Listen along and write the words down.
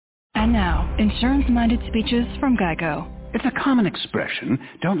And now, insurance-minded speeches from Geico. It's a common expression,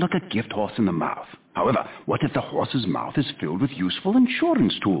 don't let the gift horse in the mouth. However, what if the horse's mouth is filled with useful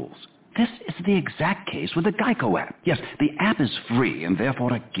insurance tools? This is the exact case with the Geico app. Yes, the app is free and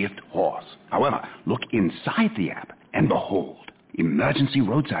therefore a gift horse. However, look inside the app and behold, emergency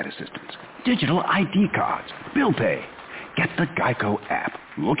roadside assistance, digital ID cards, bill pay. Get the Geico app.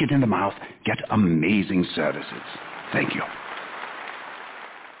 Look it in the mouth. Get amazing services. Thank you.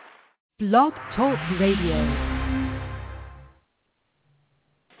 Blog Talk Radio.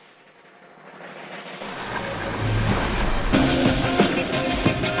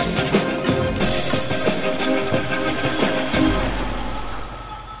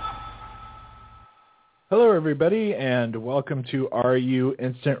 Hello, everybody, and welcome to RU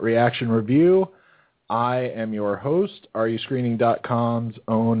Instant Reaction Review. I am your host, RUScreening.com's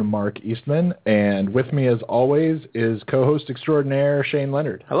own Mark Eastman, and with me, as always, is co-host extraordinaire Shane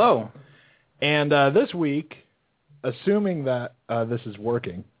Leonard. Hello. And this week, assuming that this is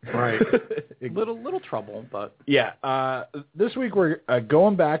working, right? little trouble, but yeah. This week we're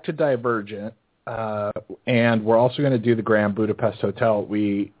going back to Divergent, and we're also going to do the Grand Budapest Hotel.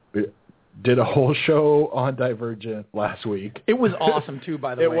 We did a whole show on Divergent last week. It was awesome too,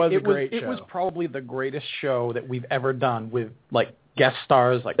 by the way. It was a great show. It was probably the greatest show that we've ever done with like guest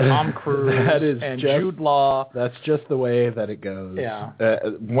stars like Tom Cruise and Jude Law. That's just the way that it goes. Yeah.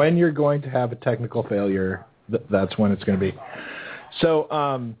 When you're going to have a technical failure, that's when it's going to be. So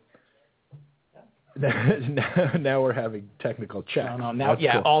now we're having technical checks. No, now that's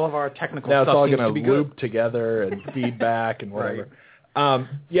cool. All of our technical now stuff it's all going to loop together and feedback and whatever. Right.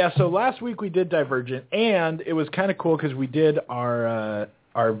 So last week we did Divergent, and it was kind of cool because we did our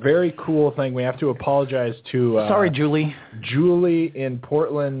very cool thing. We have to apologize to sorry, Julie in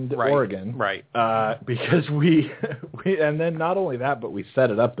Portland, Oregon, right? Because we and then not only that, but we set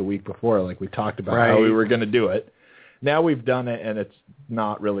it up the week before, like we talked about how we were going to do it. Now we've done it, and it's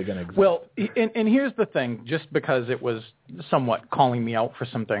not really going to exist. Well, and here's the thing, just because it was somewhat calling me out for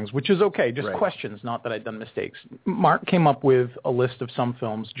some things, which is okay, just questions, not that I'd done mistakes. Mark came up with a list of some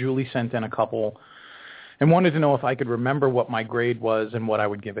films. Julie sent in a couple and wanted to know if I could remember what my grade was and what I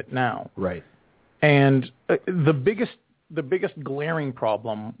would give it now. Right. And the biggest glaring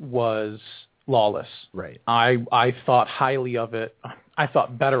problem was Lawless. Right. I thought highly of it. I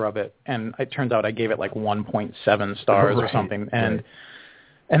thought better of it, and it turns out I gave it like 1.7 stars or something.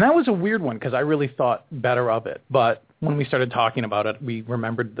 And that was a weird one because I really thought better of it. But when we started talking about it, we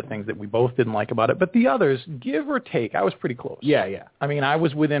remembered the things that we both didn't like about it. But the others, give or take, I was pretty close. Yeah. I mean, I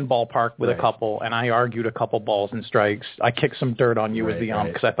was within ballpark with a couple, and I argued a couple balls and strikes. I kicked some dirt on you as the ump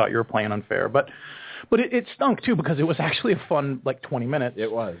because I thought you were playing unfair. But it stunk, too, because it was actually a fun, 20 minutes. It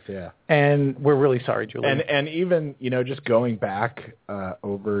was, yeah. And we're really sorry, Julie. And even, just going back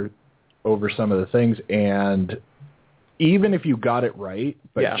over some of the things, and even if you got it right,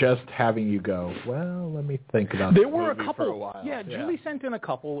 but just having you go, well, let me think about there were a couple for a while. Yeah, Julie sent in a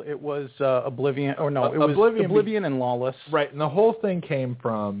couple. It was Oblivion, or no, it was Oblivion and Lawless. Right, and the whole thing came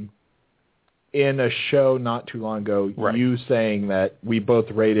from, in a show not too long ago, you saying that we both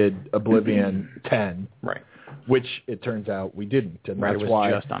rated Oblivion 10, right? Which it turns out we didn't, and that's it was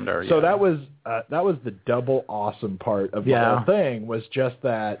why. Just under. So that was the double awesome part of the whole thing, was just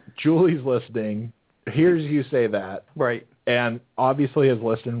that Julie's listening, hears you say that, right, and obviously has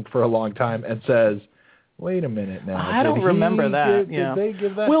listened for a long time and says, wait a minute now. I don't remember that. Did they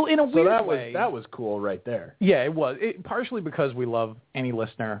give that? Well, in a weird way. That was cool right there. Yeah, it was. Partially because we love any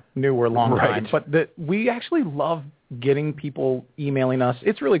listener, new or long time, but we actually love getting people emailing us.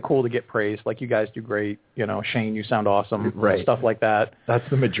 It's really cool to get praise. Like, you guys do great. Shane, you sound awesome. Stuff like that. That's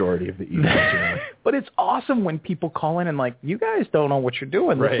the majority of the emails. But it's awesome when people call in and like, you guys don't know what you're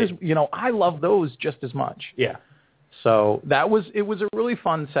doing. This is, I love those just as much. Yeah. So it was a really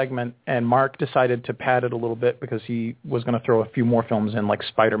fun segment, and Mark decided to pad it a little bit because he was going to throw a few more films in, like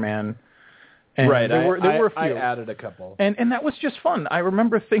Spider-Man. And there were a few. I added a couple. And that was just fun. I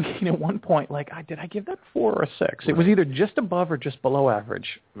remember thinking at one point, like, did I give that 4 or a 6? It was either just above or just below average.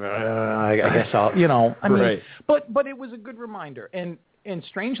 I guess I'll, but it was a good reminder. And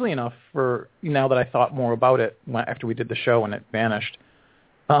strangely enough, for now that I thought more about it after we did the show and it vanished,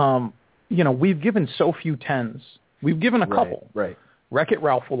 we've given so few 10s. We've given a couple. Right. Wreck-It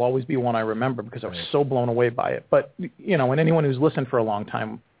Ralph will always be one I remember because I was so blown away by it. But, and anyone who's listened for a long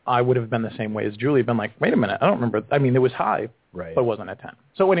time, I would have been the same way as Julie, been like, wait a minute, I don't remember. I mean, it was high, but it wasn't a 10.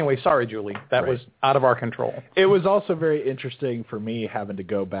 So anyway, sorry, Julie. That was out of our control. It was also very interesting for me having to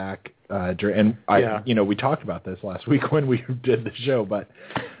go back, we talked about this last week when we did the show, but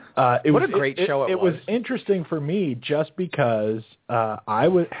What a great show it was. It was interesting for me just because I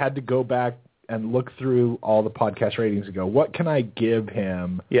had to go back and look through all the podcast ratings and go, what can I give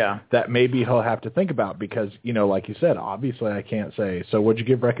him that maybe he'll have to think about? Because, like you said, obviously I can't say, so what'd you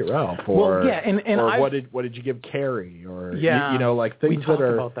give Wreck-It Ralph? Or, what did you give Carrie? Or, like things that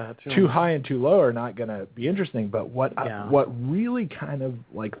are too high and too low are not going to be interesting. But what really kind of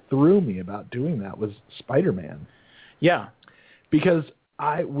like threw me about doing that was Spider-Man. Yeah. Because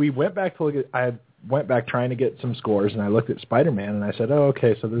I went back trying to get some scores, and I looked at Spider-Man, and I said, oh,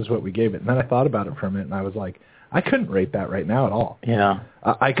 okay, so this is what we gave it. And then I thought about it for a minute, and I was like, I couldn't rate that right now at all. Yeah.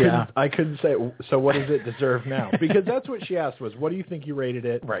 I couldn't say, so what does it deserve now? Because that's what she asked was, what do you think you rated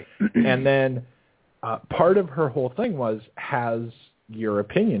it? Right. And then part of her whole thing was, has your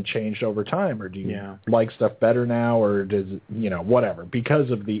opinion changed over time, or do you like stuff better now, or does it, whatever, because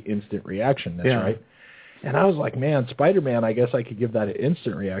of the instant reaction, right? And I was like, man, Spider-Man, I guess I could give that an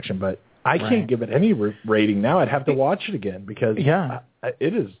instant reaction, but I can't give it any rating now. I'd have to watch it again because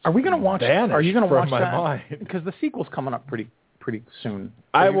it is. Are we going to watch? Are you going to watch that? Because the sequel's coming up pretty soon.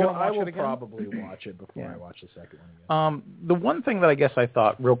 I will probably watch it before I watch the second one again. The one thing that I guess I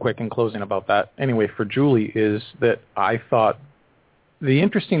thought real quick in closing about that, anyway, for Julie, is that I thought the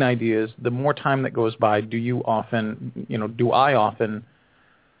interesting idea is the more time that goes by, do I often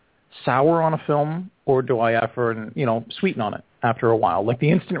sour on a film, or do I ever, sweeten on it after a while? Like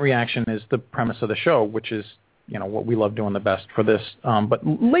the instant reaction is the premise of the show, which is, what we love doing the best for this. But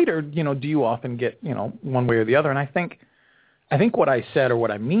later, do you often get, one way or the other? And I think what I said, or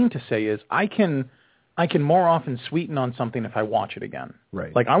what I mean to say, is I can more often sweeten on something if I watch it again.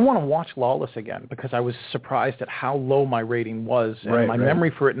 Right. Like I want to watch Lawless again because I was surprised at how low my rating was and my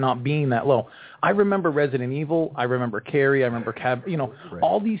memory for it not being that low. I remember Resident Evil. I remember Carrie. I remember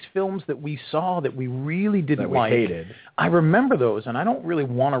all these films that we saw that we really didn't like. Hated. I remember those, and I don't really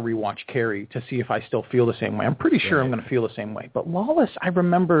want to rewatch Carrie to see if I still feel the same way. I'm pretty sure I'm going to feel the same way. But Lawless, I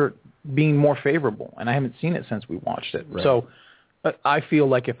remember being more favorable, and I haven't seen it since we watched it. Right. So I feel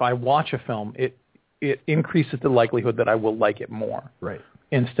like if I watch a film, it increases the likelihood that I will like it more,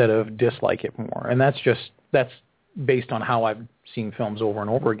 instead of dislike it more. And that's based on how I've seen films over and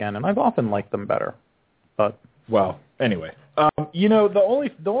over again, and I've often liked them better. But anyway, the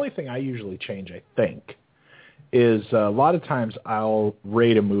only thing I usually change, I think, is a lot of times I'll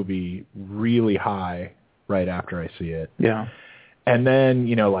rate a movie really high right after I see it. Yeah. And then,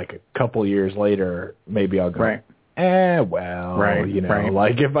 like a couple years later, maybe I'll go,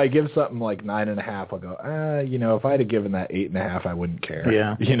 like if I give something like 9.5, I'll go, if I'd have given that 8.5, I wouldn't care.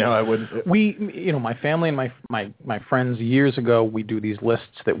 Yeah. I wouldn't. My family and my friends years ago, we do these lists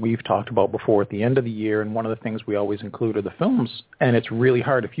that we've talked about before at the end of the year, and one of the things we always include are the films, and it's really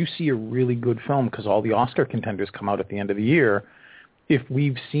hard. If you see a really good film, because all the Oscar contenders come out at the end of the year, if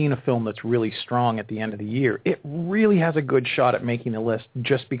we've seen a film that's really strong at the end of the year, it really has a good shot at making the list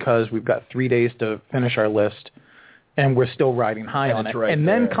just because we've got 3 days to finish our list, and we're still riding high on it. Right and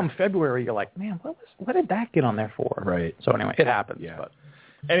then come February, you're like, man, what did that get on there for? Right. So anyway, it happens. Yeah. But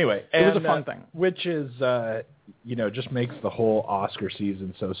anyway, it was a fun thing. Which is, just makes the whole Oscar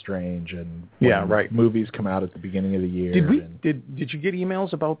season so strange. And movies come out at the beginning of the year. Did you get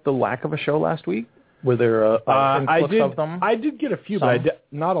emails about the lack of a show last week? Were there influx of them? I did get a few, but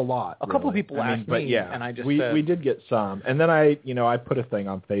not a lot. A couple of people asked me, and I just said... We did get some. And then I put a thing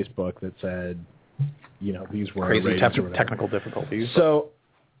on Facebook that said, these were crazy technical difficulties. So,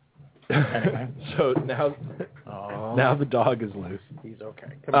 so now the dog is loose. He's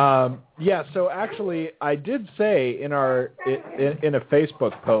okay. So actually, I did say in a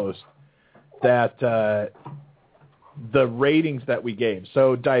Facebook post that the ratings that we gave.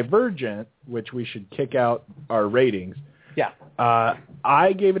 So Divergent, which we should kick out our ratings. Yeah.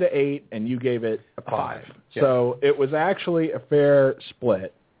 I gave it an 8, and you gave it a 5. Yeah. So it was actually a fair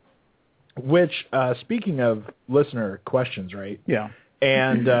split. Which, speaking of listener questions, right? Yeah.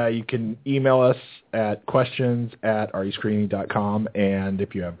 And you can email us at questions@areyouscreening.com. And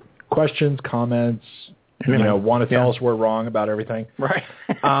if you have questions, comments, want to tell us we're wrong about everything. Right.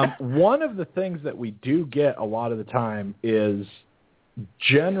 One of the things that we do get a lot of the time is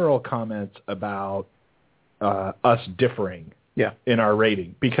general comments about us differing in our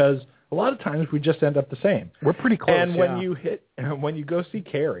rating. Because a lot of times we just end up the same. We're pretty close. And when you go see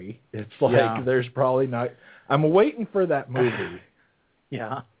Carrie, it's like there's probably not. I'm waiting for that movie.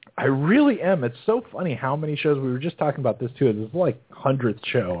 Yeah. I really am. It's so funny how many shows we were just talking about this too. This is like 100th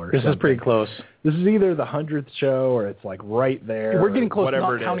show or something. This is pretty close. This is either the 100th show or it's like right there. We're getting close,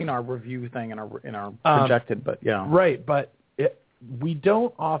 not counting our review thing in our projected, but yeah. Right, but we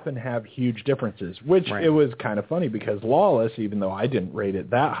don't often have huge differences, which it was kind of funny because Lawless, even though I didn't rate it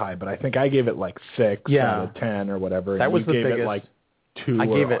that high, but I think I gave it like 6 out of 10 or whatever. That and was you the gave biggest. It like 2 I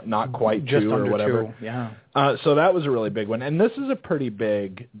gave it not quite just 2 under or whatever. 2. Yeah. So that was a really big one. And this is a pretty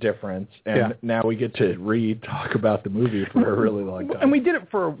big difference. And now we get to talk about the movie for a really long time. And we did it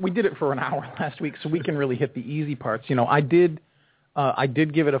for an hour last week, so we can really hit the easy parts. You know, I did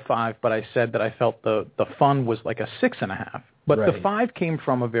give it a 5, but I said that I felt the fun was like a 6.5. But the 5 came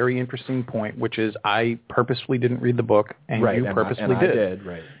from a very interesting point, which is I purposefully didn't read the book, and you purposefully did. I did,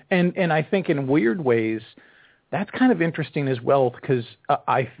 right. And I think in weird ways, that's kind of interesting as well, because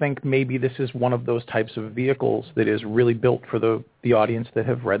I think maybe this is one of those types of vehicles that is really built for the audience that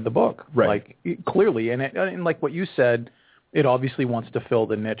have read the book. Right. Like, clearly, and like what you said, it obviously wants to fill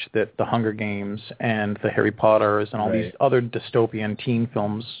the niche that the Hunger Games and the Harry Potters and all these other dystopian teen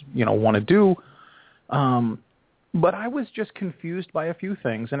films, you know, want to do. But I was just confused by a few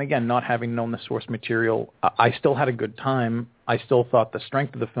things. And again, not having known the source material, I still had a good time. I still thought the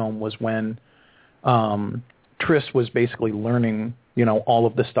strength of the film was when Triss was basically learning, you know, all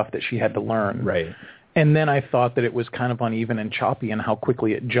of the stuff that she had to learn. Right. And then I thought that it was kind of uneven and choppy in how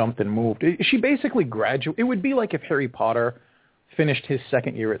quickly it jumped and moved. She basically graduated. It would be like if Harry Potter finished his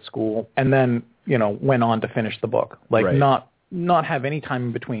second year at school and then, you know, went on to finish the book. Like not have any time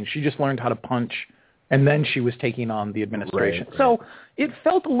in between. She just learned how to punch, and then she was taking on the administration. Right. So it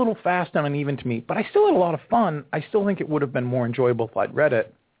felt a little fast and uneven to me, but I still had a lot of fun. I still think it would have been more enjoyable if I'd read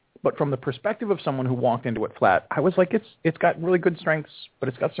it. But from the perspective of someone who walked into it flat, I was like, it's got really good strengths, but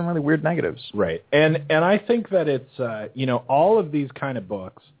it's got some really weird negatives. Right. And I think that it's, you know, all of these kind of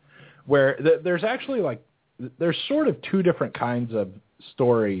books where there's actually like, there's sort of 2 different kinds of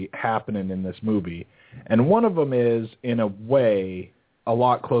story happening in this movie. And one of them is, in a way, a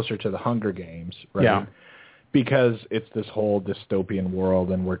lot closer to the Hunger Games, right? Yeah. Because it's this whole dystopian world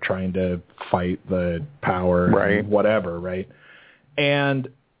and we're trying to fight the power and whatever, right? And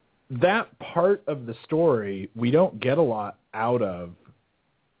that part of the story, we don't get a lot out of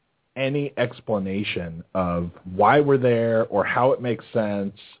any explanation of why we're there or how it makes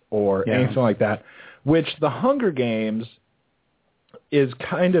sense or anything like that, which the Hunger Games is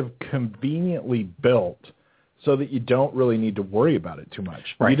kind of conveniently built so that you don't really need to worry about it too much.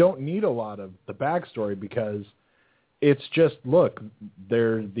 Right. You don't need a lot of the backstory because it's just, look,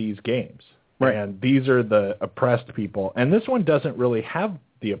 there are these games. Right. And these are the oppressed people. And this one doesn't really have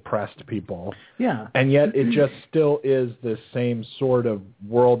the oppressed people. Yeah. And yet it just still is the same sort of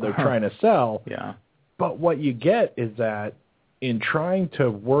world they're trying to sell. Yeah. But what you get is that in trying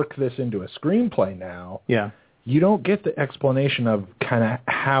to work this into a screenplay now, you don't get the explanation of kind of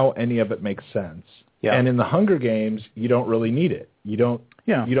how any of it makes sense. Yeah. And in the Hunger Games, you don't really need it. You don't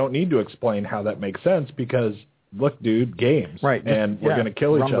need to explain how that makes sense because, look, dude, games. Right. And we're going to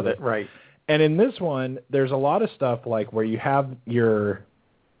kill each other. With it. Right. And in this one, there's a lot of stuff like where you have your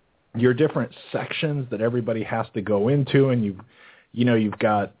different sections that everybody has to go into, and you've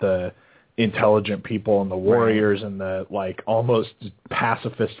got the intelligent people and the warriors and the like almost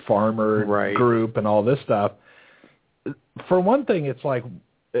pacifist farmer group and all this stuff. For one thing, it's like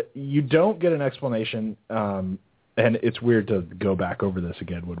you don't get an explanation, and it's weird to go back over this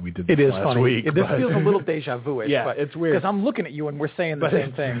again when we did this last week. This feels a little deja vu-ish. Yeah, it's weird. Because I'm looking at you and we're saying the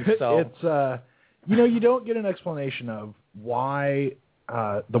same thing. So it's, you don't get an explanation of why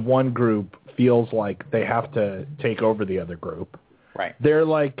the one group feels like they have to take over the other group. Right. They're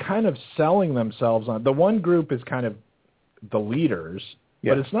like kind of selling themselves on. The one group is kind of the leaders,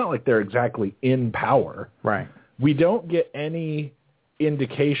 but it's not like they're exactly in power. Right. We don't get any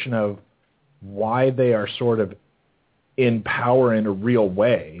indication of why they are sort of in power in a real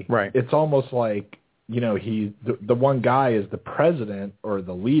way. Right. It's almost like, the one guy is the president or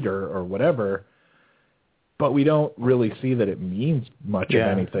the leader or whatever, but we don't really see that it means much of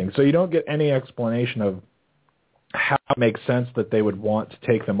anything. So you don't get any explanation of how it makes sense that they would want to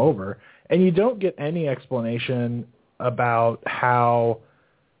take them over. And you don't get any explanation about how,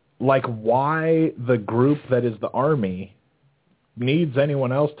 like, why the group that is the army needs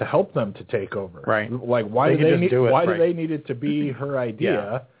anyone else to help them to take over. Right. Like, why do they need it to be her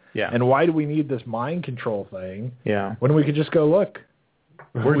idea? Yeah. And why do we need this mind control thing? Yeah. When we could just go, look,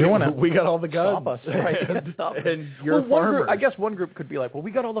 we're doing it. We got all the guns. Stop us. Right. And you're a farmer. I guess one group could be like, well,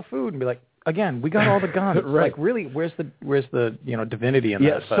 we got all the food, and be like, again, we got all the guns. Right. Like, really, where's the divinity in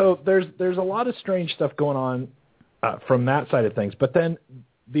that? Yeah. So there's a lot of strange stuff going on from that side of things. But then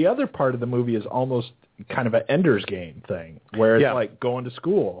the other part of the movie is almost kind of an Ender's Game thing, where it's like going to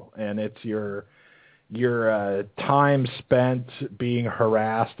school, and it's your time spent being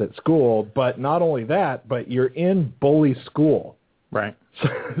harassed at school. But not only that, but you're in bully school. Right.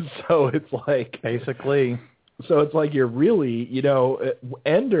 So it's like basically. So it's like you're really,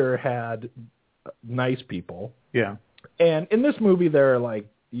 Ender had nice people. Yeah. And in this movie, they're like,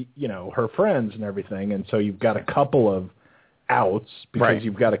 her friends and everything. And so you've got a couple of outs because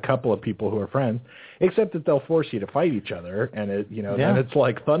you've got a couple of people who are friends, except that they'll force you to fight each other. And then it's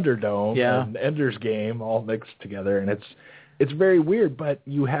like Thunderdome and Ender's Game all mixed together. And it's very weird, but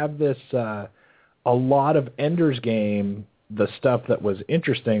you have this, a lot of Ender's Game. The stuff that was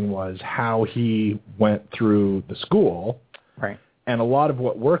interesting was how he went through the school. Right. And a lot of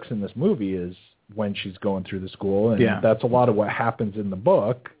what works in this movie is when she's going through the school. And that's a lot of what happens in the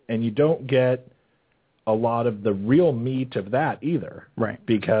book. And you don't get a lot of the real meat of that either. Right.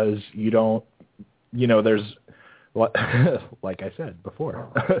 Because you don't, there's, like I said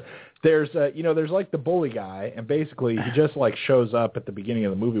before, there's like the bully guy, and basically he just like shows up at the beginning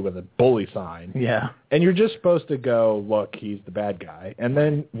of the movie with a bully sign. Yeah. And you're just supposed to go, look, he's the bad guy. And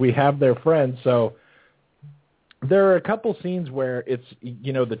then we have their friends. So there are a couple scenes where it's,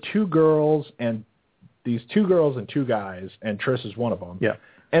 the two girls and two guys, and Triss is one of them. Yeah.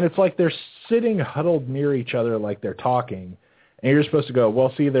 And it's like they're sitting huddled near each other like they're talking, and you're supposed to go,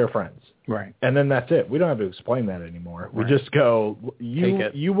 well, see, they're friends. Right. And then that's it. We don't have to explain that anymore. Right. We just go,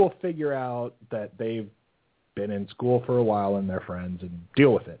 you will figure out that they've been in school for a while and they're friends, and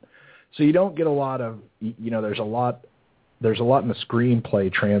deal with it. So you don't get a lot of, there's a lot in the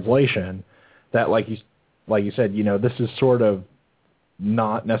screenplay translation that, like you said, this is sort of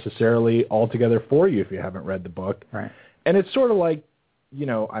not necessarily altogether for you if you haven't read the book. Right. And it's sort of like,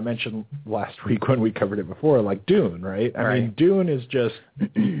 I mentioned last week when we covered it before, like Dune, right? I mean, Dune is just,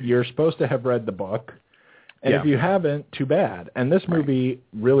 you're supposed to have read the book, and if you haven't, too bad. And this movie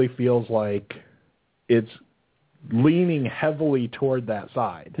really feels like it's leaning heavily toward that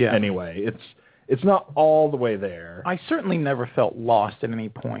side. Yeah. Anyway, it's not all the way there. I certainly never felt lost at any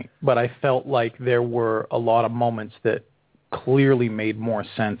point, but I felt like there were a lot of moments that clearly made more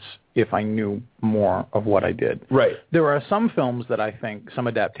sense if I knew more of what I did. Right. There are some films that I think, some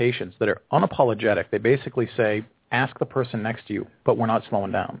adaptations, that are unapologetic. They basically say, ask the person next to you, but we're not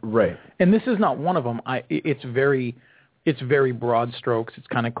slowing down. Right. And this is not one of them. It's very broad strokes. It's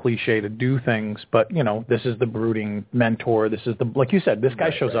kind of cliche to do things, but, this is the brooding mentor. This is like you said, this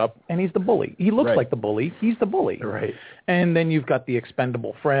guy shows up, and he's the bully. He looks like the bully. He's the bully. Right. And then you've got the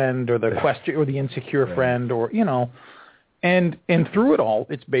expendable friend, or the question, or the insecure friend, or, And through it all,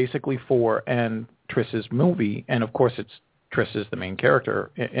 it's basically for and Triss's movie, and of course Triss is the main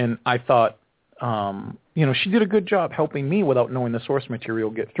character. And I thought, she did a good job helping me without knowing the source material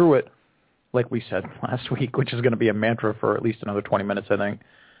get through it, like we said last week, which is going to be a mantra for at least another 20 minutes, I think.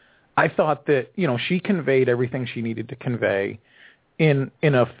 I thought that, she conveyed everything she needed to convey in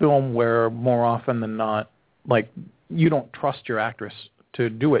a film where more often than not, like, you don't trust your actress to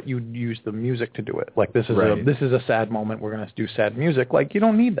do it. You use the music to do it. Like, this is a sad moment. We're going to do sad music. Like, you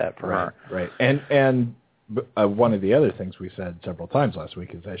don't need that for her. Right. And one of the other things we said several times last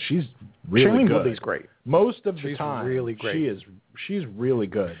week is that she's really good. Woodley's great. Most of the time, really great. She's really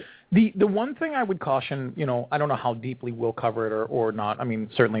good. The one thing I would caution, I don't know how deeply we'll cover it or not. I mean,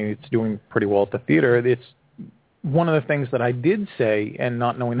 certainly it's doing pretty well at the theater. It's one of the things that I did say, and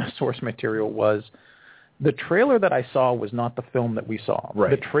not knowing the source material, was the trailer that I saw was not the film that we saw.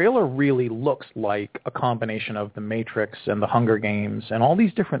 Right. The trailer really looks like a combination of The Matrix and The Hunger Games and all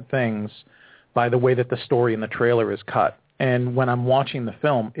these different things by the way that the story in the trailer is cut. And when I'm watching the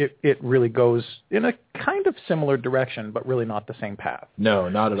film, it really goes in a kind of similar direction, but really not the same path. No,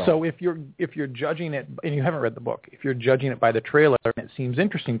 not at all. So if you're judging it, and you haven't read the book, if you're judging it by the trailer and it seems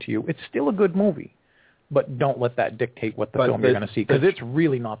interesting to you, it's still a good movie. But don't let that dictate what the film you're going to see, because it's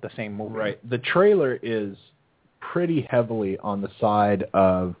really not the same movie. Right. The trailer is pretty heavily on the side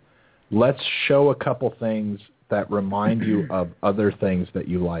of, let's show a couple things that remind you of other things that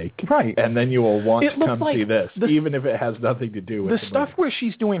you like. Right. And then you will want to come like see this, even if it has nothing to do with the stuff where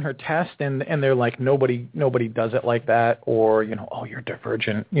she's doing her test and they're like, nobody does it like that, or, oh, you're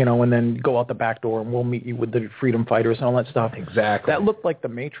Divergent, and then go out the back door and we'll meet you with the freedom fighters and all that stuff. Exactly. That looked like The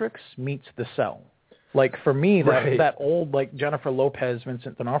Matrix meets The Cell. Like, for me, that old, like, Jennifer Lopez,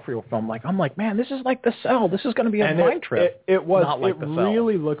 Vincent D'Onofrio film, like, I'm like, man, this is like The Cell. This is going to be a mind trip. It was. Not like it The Cell.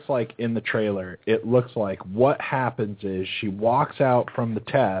 Really looks like in the trailer, it looks like what happens is she walks out from the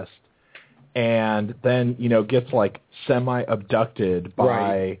test and then, gets, like, semi-abducted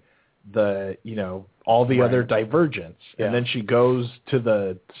by the, all the other Divergents. Yeah. And then she goes to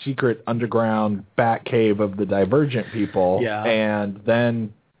the secret underground bat cave of the Divergent people. Yeah. And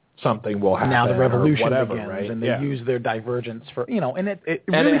then something will happen. Now the revolution whatever, begins, right? and they use their divergence for, and it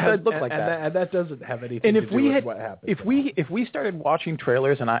really does look like that. And that doesn't have anything to do with what happens. If we started watching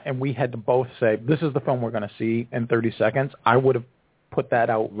trailers and we had to both say, this is the film we're going to see in 30 seconds, I would have put that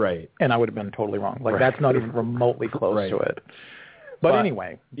out, right? And I would have been totally wrong. Like, that's not even remotely close to it. But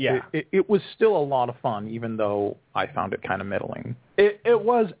anyway, it was still a lot of fun, even though I found it kind of middling. It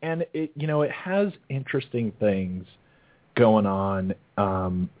was, and it has interesting things going on.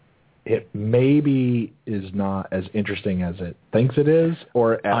 It maybe is not as interesting as it thinks it is,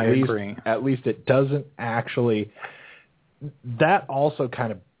 or at least it doesn't actually. That also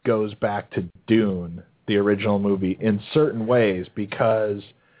kind of goes back to Dune, the original movie, in certain ways, because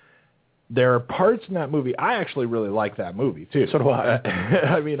there are parts in that movie. I actually really like that movie too. So do I.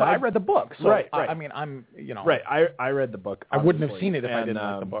 I mean, I read the book. So right. I mean, I'm right. I read the book. I wouldn't have seen it if I didn't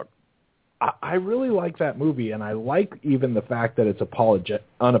like the book. I really like that movie, and I like even the fact that it's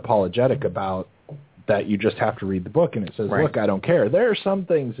unapologetic about that. You just have to read the book, and it says, "Look, I don't care." There are some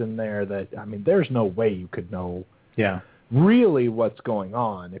things in there that, I mean, there's no way you could know really what's going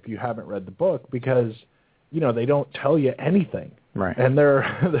on if you haven't read the book, because they don't tell you anything. Right. And there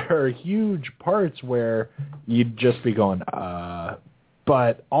are huge parts where you'd just be going,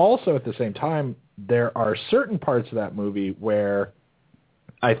 but also at the same time, there are certain parts of that movie where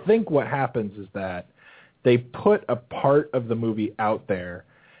I think what happens is that they put a part of the movie out there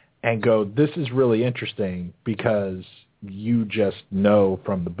and go, this is really interesting because you just know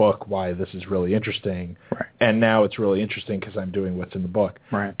from the book why this is really interesting. Right. And now it's really interesting because I'm doing what's in the book.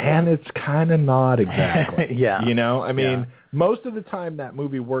 Right. And it's kind of not exactly. Yeah. I mean, most of the time that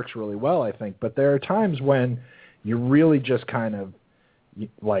movie works really well, I think. But there are times when you're really just kind of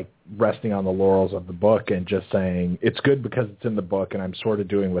like resting on the laurels of the book and just saying, it's good because it's in the book and I'm sort of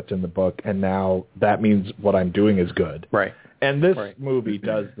doing what's in the book. And now that means what I'm doing is good. Right. And this movie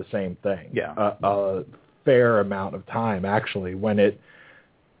does the same thing. Yeah. A fair amount of time, actually, when it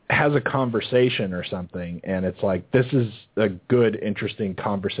has a conversation or something, and it's like, this is a good, interesting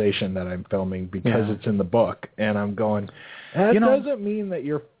conversation that I'm filming because it's in the book. And I'm going, that doesn't mean that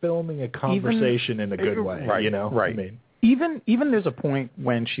you're filming a conversation in a good way, Right. I mean, even there's a point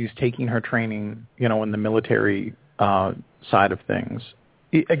when she's taking her training, in the military side of things.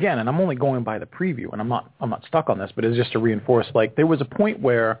 Again, and I'm only going by the preview, and I'm not stuck on this, but it's just to reinforce, like, there was a point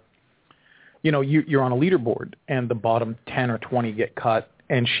where you're on a leaderboard and the bottom 10 or 20 get cut,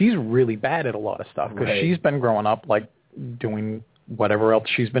 and she's really bad at a lot of stuff because she's been growing up like doing whatever else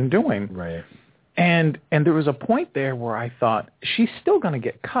she's been doing. Right. And there was a point there where I thought, she's still going to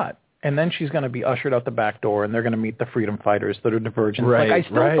get cut, and then she's going to be ushered out the back door, and they're going to meet the freedom fighters that are divergent. Right, like, I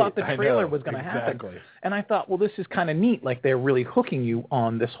still thought the I trailer know, was going to happen. exactly. And I thought, well, this is kind of neat. Like, they're really hooking you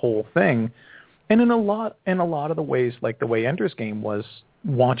on this whole thing. And in a lot of the ways, like the way Ender's Game was,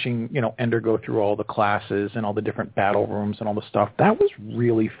 watching, Ender go through all the classes and all the different battle rooms and all the stuff, that was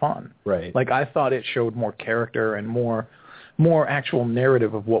really fun. Right. Like, I thought it showed more character and more actual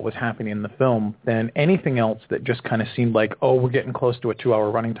narrative of what was happening in the film than anything else that just kind of seemed like, oh, we're getting close to a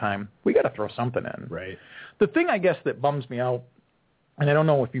 2-hour running time. We got to throw something in. Right. The thing, I guess, that bums me out, and I don't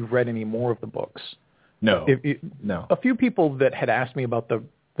know if you've read any more of the books. No. No. A few people that had asked me about the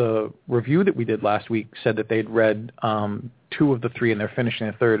review that we did last week said that they'd read 2 of the 3 and they're finishing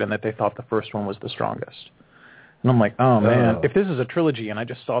the 3rd, and that they thought the first one was the strongest. And I'm like, oh man, if this is a trilogy and I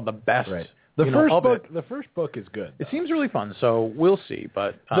just saw the best, the first book is good. It seems really fun, so we'll see.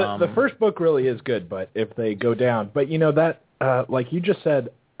 But the first book really is good, but if they go down, but that like you just said,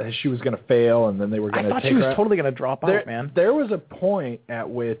 she was going to fail, and then they were going to. I thought she was totally going to drop out, man. There was a point at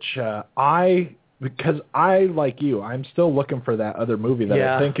which because I, like you, I'm still looking for that other movie that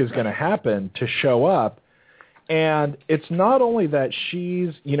I think is going to happen to show up. And it's not only that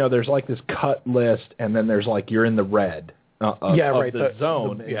she's, there's like this cut list, and then there's like you're in the red of the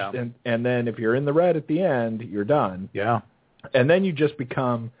zone. And then if you're in the red at the end, you're done. Yeah. And then you just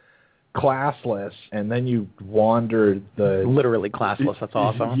become classless, and then you wander the literally classless. That's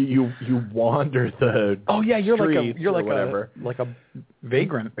awesome. You wander the you're like a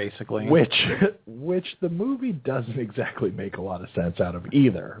vagrant basically, which the movie doesn't exactly make a lot of sense out of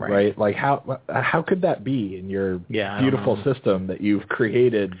either, right? Like how could that be in your beautiful system that you've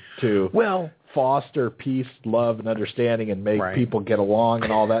created to foster peace, love, and understanding, and make people get along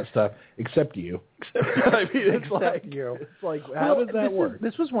and all that stuff, except you. I mean, it's like how does that work?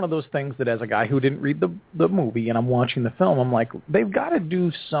 This was one of those things that, as a guy who didn't read the movie and I'm watching the film, I'm like, they've got to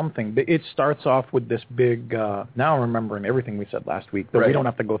do something. It starts off with this big, now I'm remembering everything we said last week, though we don't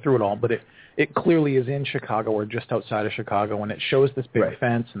have to go through it all, but it clearly is in Chicago or just outside of Chicago, and it shows this big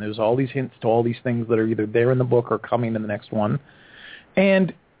fence, and there's all these hints to all these things that are either there in the book or coming in the next one.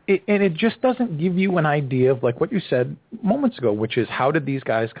 And it just doesn't give you an idea of, like what you said moments ago, which is how did these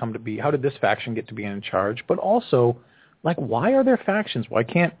guys come to be? How did this faction get to be in charge? But also, like, why are there factions? Why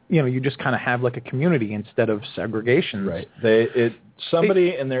can't, you just kind of have like a community instead of segregation? Right.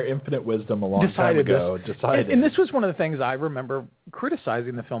 Somebody in their infinite wisdom a long time ago decided. And this was one of the things I remember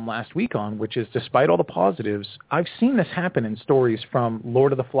criticizing the film last week on, which is despite all the positives, I've seen this happen in stories from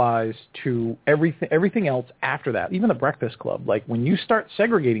Lord of the Flies to everything else after that, even The Breakfast Club. Like, when you start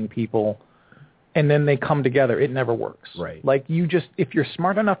segregating people and then they come together, it never works. Right. Like, if you're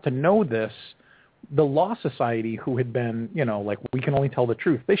smart enough to know this, the Law Society, who had been, like, we can only tell the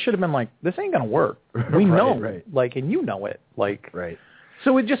truth, they should have been like, this ain't going to work. We know, like, and you know it. Like, right.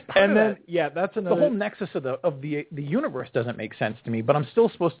 So it just, and then, that's another. The whole nexus of the universe doesn't make sense to me, but I'm still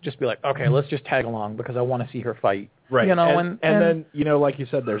supposed to just be like, okay, let's just tag along because I want to see her fight. Right. And then, like you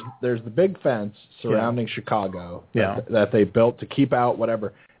said, there's the big fence surrounding Chicago that they built to keep out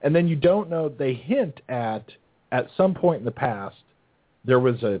whatever. And then you don't know, they hint at some point in the past, there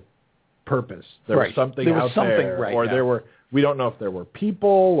was a purpose. There was something out there. Or there were, we don't know if there were people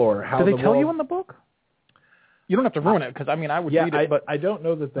or how. Do they tell you in the book? You don't have to ruin it because, I would read it. But I don't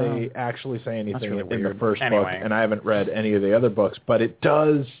know that they actually say anything in the first book, and I haven't read any of the other books, but it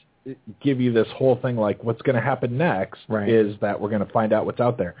does give you this whole thing like what's going to happen next is that we're going to find out what's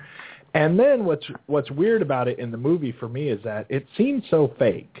out there. And then what's weird about it in the movie for me is that it seemed so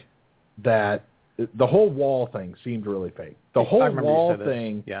fake that the whole wall thing seemed really fake. The whole wall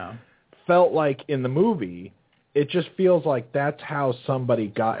thing felt like in the movie, it just feels like that's how somebody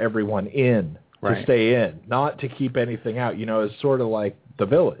got everyone in. To stay in, not to keep anything out. It's sort of like The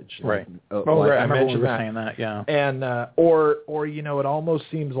Village. Right. Like, I remember we were saying that, And, or it almost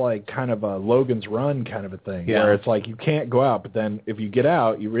seems like kind of a Logan's Run kind of a thing, where it's like you can't go out, but then if you get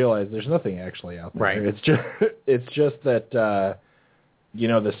out, you realize there's nothing actually out there. Right. It's just that,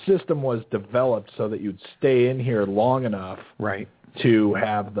 the system was developed so that you'd stay in here long enough to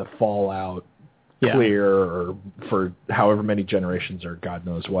have the fallout clear or for however many generations or God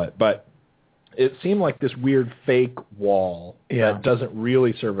knows what. But it seemed like this weird fake wall that doesn't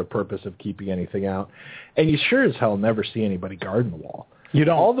really serve a purpose of keeping anything out. And you sure as hell never see anybody guarding the wall. You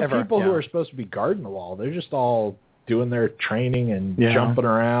don't. All the people who are supposed to be guarding the wall, they're just all doing their training and jumping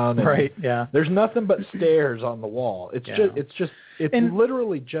around. And there's nothing but stairs on the wall. It's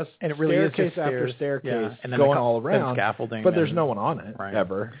literally just and it really staircase is after staircase and then going all around. Scaffolding. But there's no one on it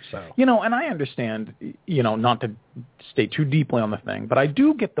ever. So and I understand, not to stay too deeply on the thing, but I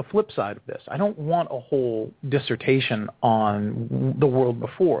do get the flip side of this. I don't want a whole dissertation on the world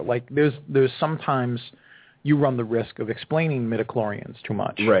before. Like there's sometimes you run the risk of explaining midichlorians too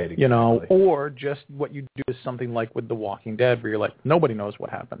much. Right, exactly. Or just what you do is something like with The Walking Dead where you're like, nobody knows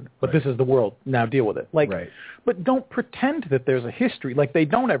what happened, but this is the world, now deal with it. Like, but don't pretend that there's a history. Like they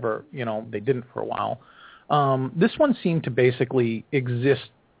don't ever, they didn't for a while. This one seemed to basically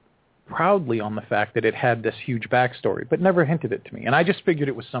exist proudly on the fact that it had this huge backstory, but never hinted it to me. And I just figured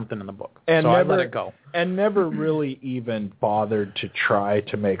it was something in the book. And I let it go. And never really even bothered to try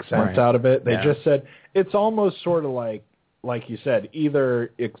to make sense out of it. They just said, it's almost sort of like you said,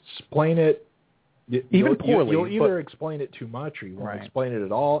 either explain it even poorly. You'll either explain it too much or you won't explain it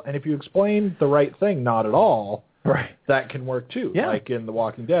at all. And if you explain the right thing, not at all, that can work too. Yeah. Like in The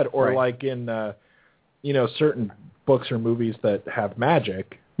Walking Dead or like in, certain books or movies that have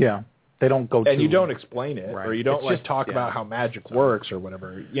magic. Yeah. They don't go and you don't explain it, or you don't talk about how magic works, or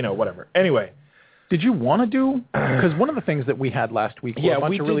whatever. Whatever. Anyway, did you want to do? Because one of the things that we had last week were a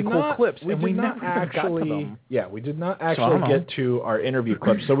bunch of really cool clips, and we never got to them. Yeah, we did not actually get to our interview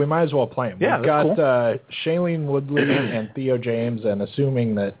clips, so we might as well play them. Yeah, we've got Shailene Woodley and Theo James, and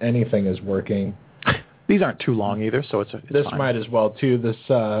assuming that anything is working. These aren't too long either, so it's this fine. Might as well too. This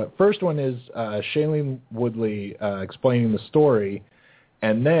first one is Shailene Woodley explaining the story,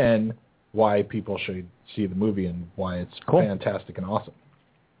 and then why people should see the movie and why it's fantastic and awesome.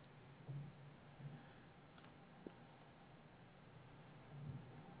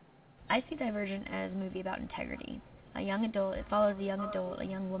 I see Divergent as a movie about integrity. It follows a young adult, a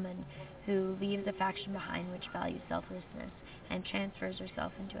young woman, who leaves a faction behind which values selflessness and transfers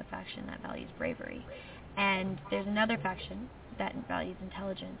herself into a faction that values bravery. And there's another faction that values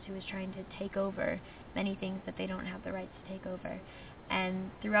intelligence who is trying to take over many things that they don't have the rights to take over.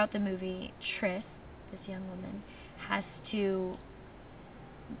 And throughout the movie, Triss, this young woman, has to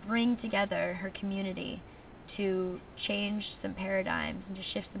bring together her community to change some paradigms and to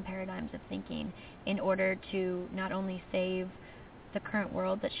shift some paradigms of thinking in order to not only save the current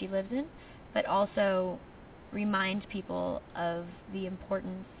world that she lives in, but also remind people of the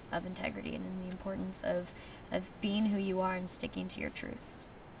importance of integrity and the importance of being who you are and sticking to your truth.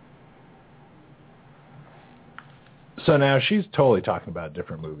 So now she's totally talking about a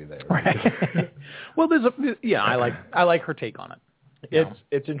different movie there. Right. Well, I like her take on it.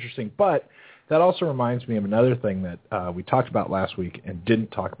 It's interesting, but that also reminds me of another thing that we talked about last week and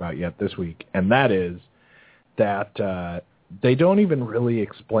didn't talk about yet this week, and that is that they don't even really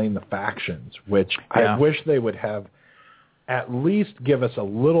explain the factions, which I wish they would have at least give us a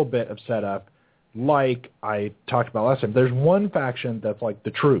little bit of setup, like I talked about last time. There's one faction that's like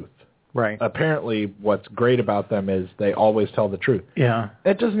the truth. Right. Apparently what's great about them is they always tell the truth. Yeah.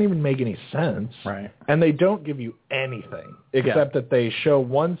 It doesn't even make any sense. Right. And they don't give you anything except that they show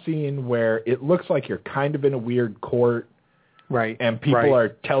one scene where it looks like you're kind of in a weird court. Right. And people are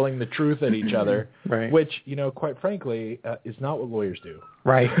telling the truth at each other. Right. Which, quite frankly, is not what lawyers do.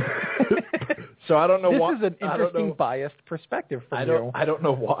 Right. So I don't know why. This is an interesting biased perspective from you. I don't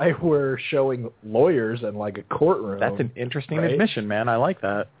know why we're showing lawyers in like a courtroom. That's an interesting admission, man. I like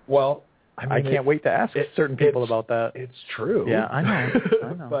that. Well, I can't wait to ask certain people about that. It's true. Yeah, I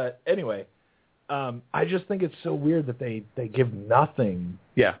know. But anyway, I just think it's so weird that they give nothing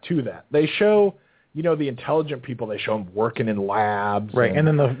to that. They show, the intelligent people, they show them working in labs. Right, and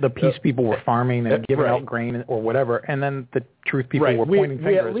then the peace people were farming and giving out grain or whatever, and then the truth people were pointing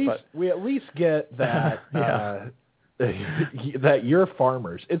fingers. We at least get that that you're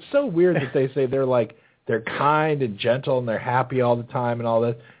farmers. It's so weird that they say they're kind and gentle and they're happy all the time and all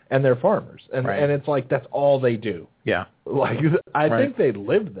that, and they're farmers. And it's like that's all they do. Yeah. Like I think they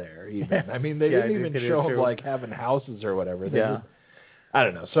live there even. I mean, they didn't even show them like having houses or whatever. They just, I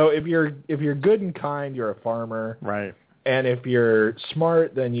don't know. So if you're good and kind, you're a farmer. Right. And if you're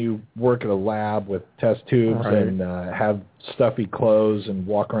smart, then you work at a lab with test tubes and have stuffy clothes and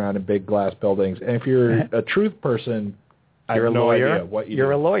walk around in big glass buildings. And if you're a truth person, I have no idea what you do.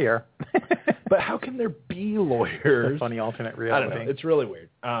 You're a lawyer. But how can there be lawyers? It's a funny alternate reality. I don't know. It's really weird.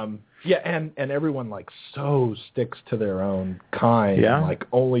 And everyone so sticks to their own kind and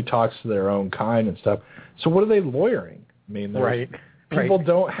only talks to their own kind and stuff. So what are they lawyering? I mean, people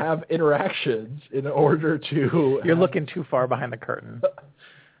don't have interactions in order to... You're looking too far behind the curtain.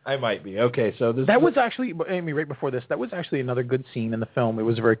 I might be. Okay, so this... That was actually, Amy, right before this, that was actually another good scene in the film. It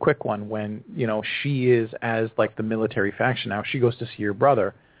was a very quick one when, she is as, the military faction now. She goes to see her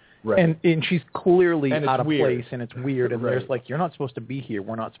brother. Right. And she's clearly out of place, and it's weird. And there's you're not supposed to be here.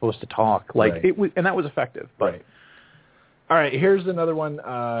 We're not supposed to talk. It was, and that was effective. But. All right, here's another one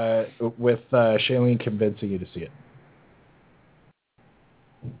with Shailene convincing you to see it.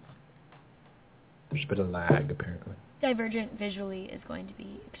 There's a bit of lag, apparently. Divergent visually is going to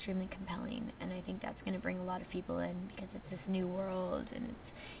be extremely compelling, and I think that's going to bring a lot of people in because it's this new world, and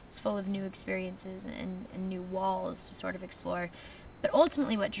it's full of new experiences and new walls to sort of explore. But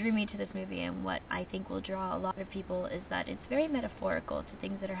ultimately what drew me to this movie and what I think will draw a lot of people is that it's very metaphorical to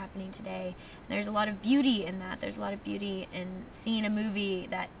things that are happening today. And there's a lot of beauty in that. There's a lot of beauty in seeing a movie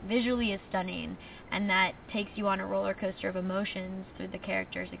that visually is stunning and that takes you on a roller coaster of emotions through the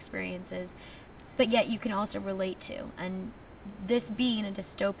characters' experiences, but yet you can also relate to. And this being a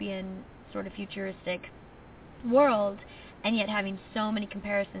dystopian sort of futuristic world and yet having so many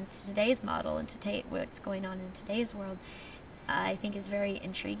comparisons to today's model and to what's going on in today's world, I think is very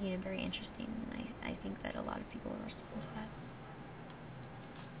intriguing and very interesting, and I think that a lot of people will respond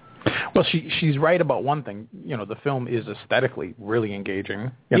to that. Well, she's right about one thing. The film is aesthetically really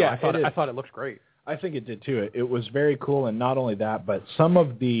engaging. I thought it looked great. I think it did too. It was very cool, and not only that, but some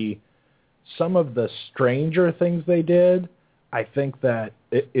of the stranger things they did, I think that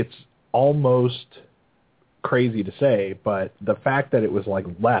it's almost crazy to say, but the fact that it was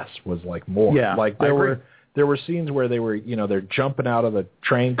less was more. Yeah, There were scenes where they were, they're jumping out of the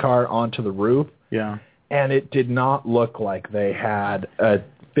train car onto the roof. Yeah. And it did not look like they had a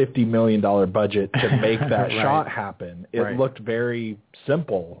 $50 million budget to make that shot happen. It looked very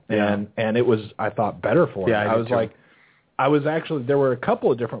simple, and it was, I thought, better for it. I was actually, there were a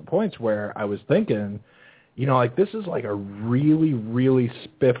couple of different points where I was thinking, this is a really, really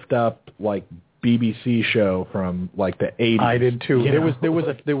spiffed up, BBC show from the 80s. I did too.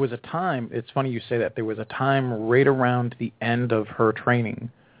 There was a time. It's funny you say that. There was a time right around the end of her training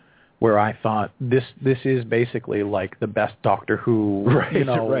where I thought this is basically the best Doctor Who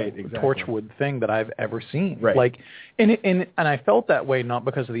exactly. Torchwood thing that I've ever seen. Right. And I felt that way not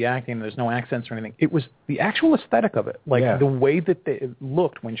because of the acting. There's no accents or anything. It was the actual aesthetic of it. The way that it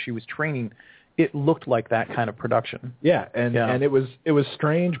looked when she was training. It looked like that kind of production. Yeah, and it was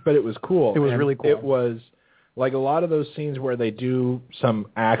strange, but it was cool. It was really cool. It was a lot of those scenes where they do some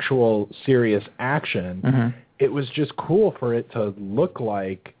actual serious action. Mm-hmm. It was just cool for it to look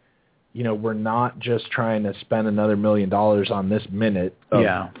like we're not just trying to spend another $1 million on this minute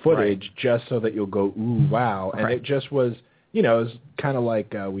of footage just so that you'll go, ooh, wow. And it just was, it was kind of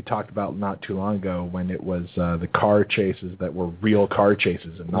like we talked about not too long ago when it was the car chases that were real car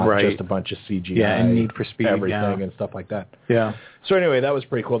chases and not just a bunch of CGI and Need for Speed, everything and stuff like that. Yeah. So anyway, that was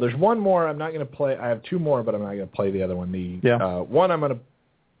pretty cool. There's one more I'm not going to play. I have two more, but I'm not going to play the other one. The one I'm going to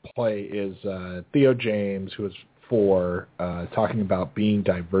play is Theo James, who is 4, talking about being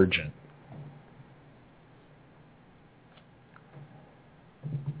divergent.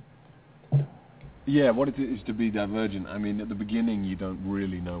 Yeah, what it is to be divergent. I mean, at the beginning, you don't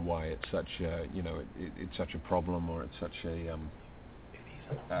really know why it's such a, it's such a problem, or it's such a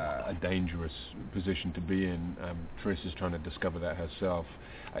dangerous position to be in. Triss is trying to discover that herself.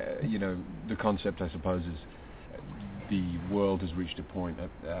 The concept, I suppose, is the world has reached a point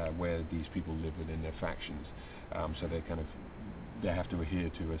where these people live within their factions, so they have to adhere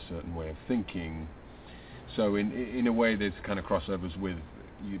to a certain way of thinking. So in a way, there's kind of crossovers with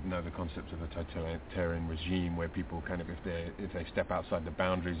the concepts of a totalitarian regime, where people kind of, if they step outside the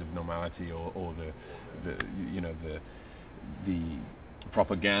boundaries of normality, or the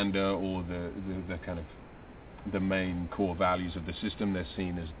propaganda, or the kind of the main core values of the system, they're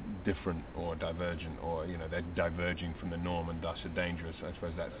seen as different or divergent, or they're diverging from the norm and thus are dangerous. I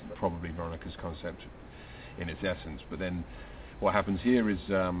suppose that's probably Veronica's concept in its essence. But then what happens here is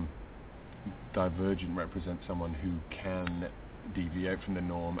divergent represents someone who can deviate from the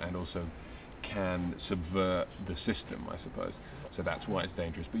norm and also can subvert the system, I suppose. So that's why it's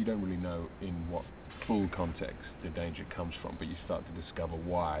dangerous, but you don't really know in what full context the danger comes from, but you start to discover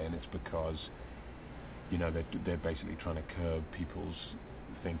why, and it's because they're basically trying to curb people's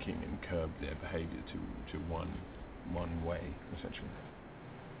thinking and curb their behavior to one way, essentially.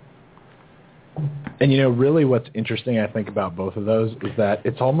 And really what's interesting, I think, about both of those is that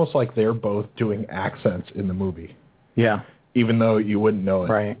it's almost like they're both doing accents in the movie. Yeah. Even though you wouldn't know it.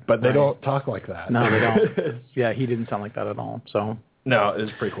 Right. But they don't talk like that. No, they don't. Yeah, he didn't sound like that at all. So no,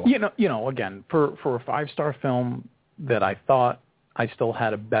 it's pretty cool. Again, for a 5-star film that I thought I still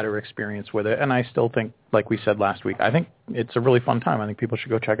had a better experience with it, and I still think, like we said last week, I think it's a really fun time. I think people should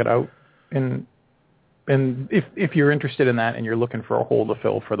go check it out. And if you're interested in that and you're looking for a hole to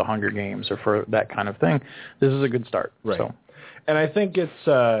fill for the Hunger Games or for that kind of thing, this is a good start. Right. So. And I think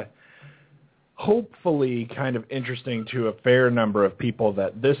it's hopefully kind of interesting to a fair number of people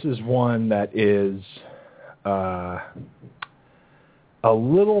that this is one that is a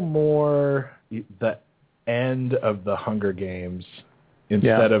little more the end of the Hunger Games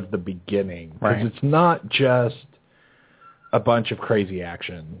instead of the beginning. Because it's not just a bunch of crazy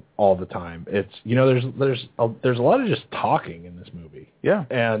action all the time. It's, there's a lot of just talking in this movie. Yeah.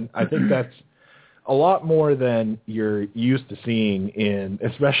 And I think that's a lot more than you're used to seeing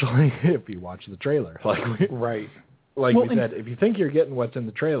especially if you watch the trailer. Like we said, if you think you're getting what's in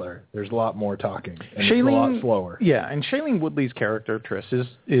the trailer, there's a lot more talking, and it's a lot slower. Yeah, and Shailene Woodley's character, Triss,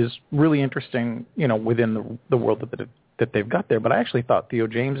 is really interesting, within the world that they've got there. But I actually thought Theo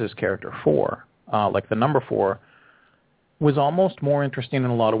James's character, 4, like the number 4, was almost more interesting in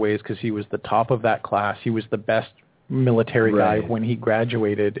a lot of ways because he was the top of that class. He was the best military guy when he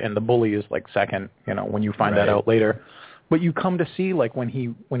graduated, and the bully is like second, when you find that out later. But you come to see, like, when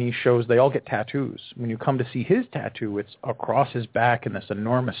he shows, they all get tattoos. When you come to see his tattoo, it's across his back in this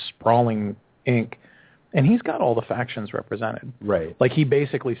enormous sprawling ink, and he's got all the factions represented. Right. Like, he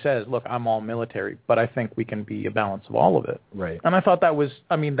basically says, look, I'm all military, but I think we can be a balance of all of it. Right. And I thought that was,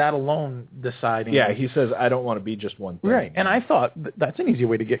 that alone deciding. Yeah, he says, I don't want to be just one thing. Right. And I thought that's an easy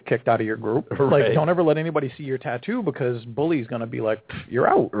way to get kicked out of your group. Right. Like, don't ever let anybody see your tattoo because bully's going to be like, you're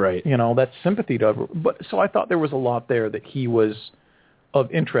out. Right. That's sympathy to. But so I thought there was a lot there that he was of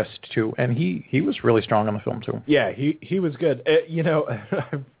interest to, and he was really strong on the film too. Yeah, he was good.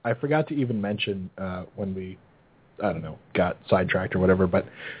 I forgot to even mention when we, got sidetracked or whatever, but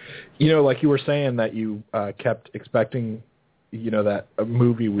like you were saying that you kept expecting, that a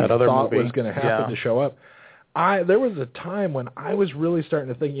movie we thought was going to happen to show up. There was a time when I was really starting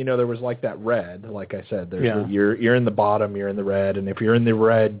to think, there was like that red, like I said, you're in the bottom, you're in the red, and if you're in the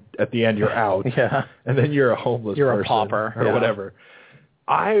red at the end, you're out. Yeah. And then you're a homeless person. You're a pauper. Or whatever.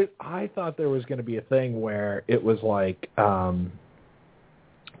 I thought there was going to be a thing where it was like,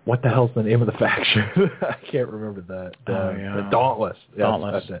 what the hell's the name of the faction? I can't remember the Dauntless.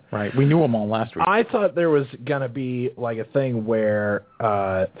 Dauntless. That's it. Right. We knew them all last week. I thought there was going to be like a thing where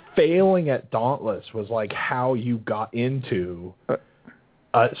failing at Dauntless was like how you got into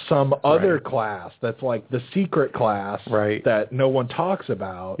some other class that's like the secret class that no one talks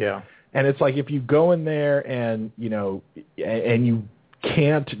about. Yeah. And it's like if you go in there and, and you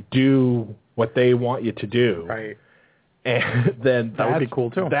can't do what they want you to do. Right. And then that would be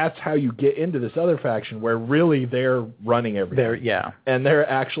cool too. That's how you get into this other faction where really they're running everything. And they're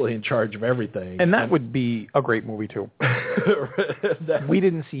actually in charge of everything. And that would be a great movie too. We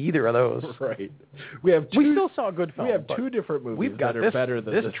didn't see either of those. Right. We still saw a good film. We have two different movies that are better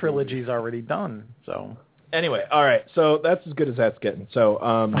than this trilogy's already done. So anyway, all right. So that's as good as that's getting. So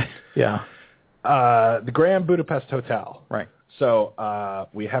the Grand Budapest Hotel. Right. So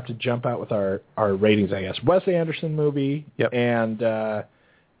we have to jump out with our ratings, I guess. Wes Anderson movie, and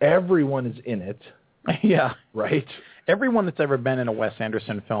everyone is in it. Yeah. Right? Everyone that's ever been in a Wes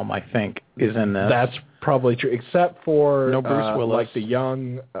Anderson film, I think, is in this. That's probably true, except for no Bruce Willis. Like the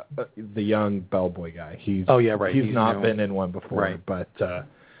young bellboy guy. He's not been in one before. Right. But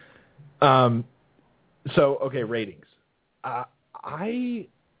so okay, ratings.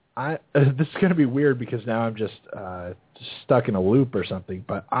 This is going to be weird because now I'm just stuck in a loop or something,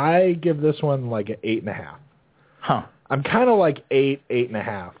 but I give this one like an 8.5. Huh. I'm kind of like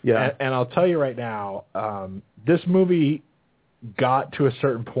 8.5. Yeah. And I'll tell you right now, this movie got to a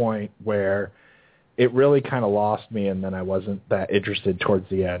certain point where it really kind of lost me, and then I wasn't that interested towards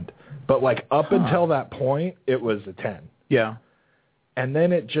the end. But like up until that point, it was a 10. Yeah. And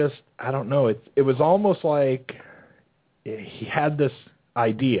then it just, I don't know, it was almost like he had this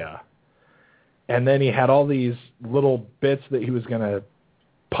idea, and then he had all these little bits that he was going to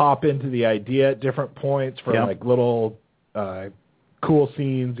pop into the idea at different points for like little cool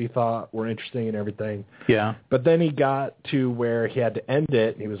scenes he thought were interesting and everything. Yeah. But then he got to where he had to end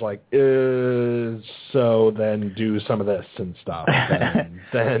it, and he was like, so then do some of this and stuff.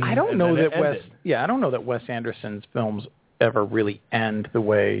 Then I don't know that Wes Anderson's films ever really end the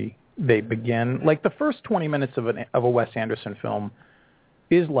way they begin. Like the first 20 minutes of a Wes Anderson film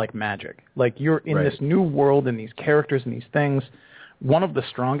is like magic. Like you're in this new world and these characters and these things. One of the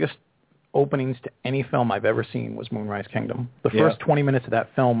strongest openings to any film I've ever seen was Moonrise Kingdom. The first 20 minutes of that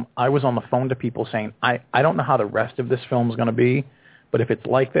film, I was on the phone to people saying, I don't know how the rest of this film is going to be, but if it's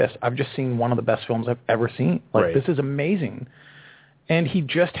like this, I've just seen one of the best films I've ever seen. Like this is amazing. And he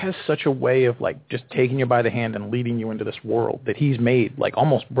just has such a way of like just taking you by the hand and leading you into this world that he's made like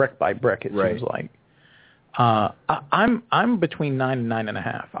almost brick by brick, it seems like. I'm between 9 and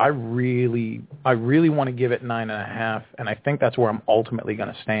 9.5. I really want to give it 9.5, and I think that's where I'm ultimately going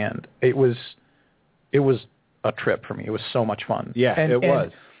to stand. It was a trip for me. It was so much fun. Yeah, it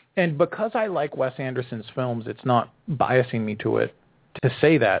was. And because I like Wes Anderson's films, it's not biasing me to it to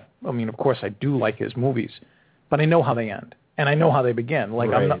say that. I mean, of course, I do like his movies, but I know how they end, and I know how they begin. Like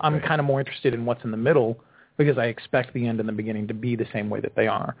I'm kind of more interested in what's in the middle, because I expect the end and the beginning to be the same way that they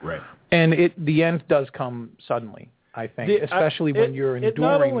are. Right. And the end does come suddenly, I think, especially when you're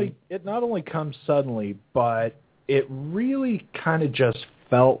enduring. It not only comes suddenly, but it really kind of just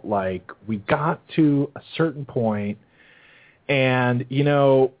felt like we got to a certain point, and,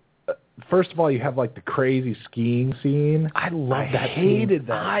 first of all, you have like the crazy skiing scene. I hated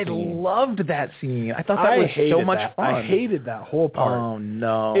that scene. I thought that was so much fun. I hated that whole part. Oh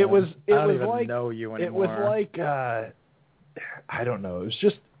no! It was I don't even like know you anymore. It was like I don't know. It was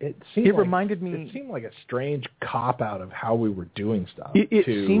just it reminded me. It seemed like a strange cop out of how we were doing stuff. It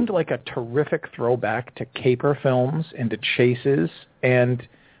seemed like a terrific throwback to caper films and to chases, and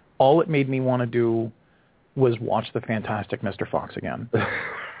all it made me want to do was watch The Fantastic Mr. Fox again.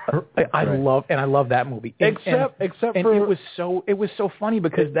 I love that movie. Except for it was so funny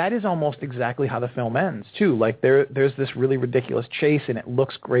because that is almost exactly how the film ends too. Like there's this really ridiculous chase and it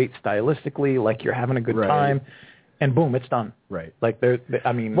looks great stylistically, like you're having a good time, and boom, it's done. Right. Like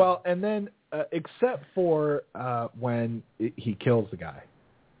well, and then except for when he kills the guy,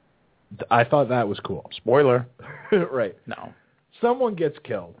 I thought that was cool. Spoiler. Right. No. Someone gets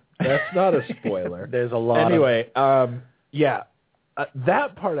killed. That's not a spoiler. There's a lot. Anyway, yeah.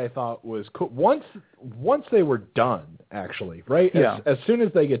 That part I thought was cool. Once they were done, actually, right? Yeah. As soon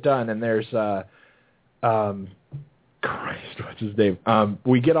as they get done, and there's, Christ, what's his name?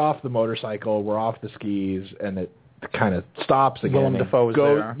 We get off the motorcycle, we're off the skis, and it kind of stops again. Willem Dafoe's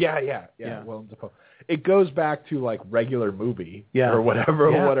there. Yeah. Willem Dafoe. It goes back to like regular movie or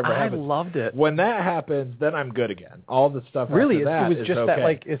whatever. Whatever happens. I loved it. When that happens, then I'm good again. All the stuff really, after that it was just okay. that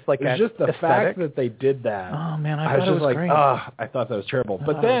like it's like it's just the aesthetic. fact that they did that. Oh man, I was just like, great. I thought that was terrible.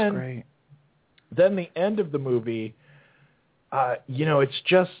 But then the end of the movie, it's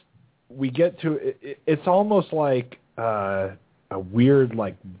just we get to it's almost like a weird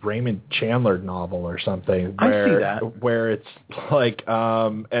like Raymond Chandler novel or something. I see that. Where it's like,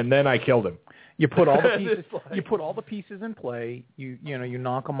 and then I killed him. You put all the pieces. You put all the pieces in play. You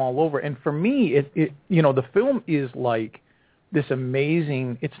knock them all over. And for me, it the film is like this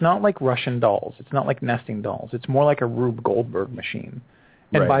amazing. It's not like Russian dolls. It's not like nesting dolls. It's more like a Rube Goldberg machine.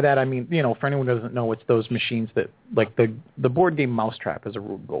 And by that I mean, for anyone who doesn't know, it's those machines that, like the board game Mousetrap is a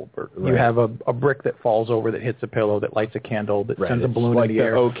Rube Goldberg. Right. You have a brick that falls over that hits a pillow that lights a candle that sends a balloon in the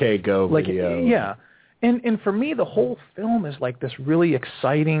air. Like the OK Go video. Yeah. And for me, the whole film is like this really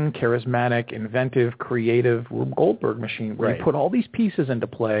exciting, charismatic, inventive, creative Rube Goldberg machine where you put all these pieces into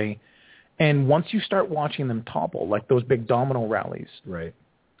play, and once you start watching them topple, like those big domino rallies,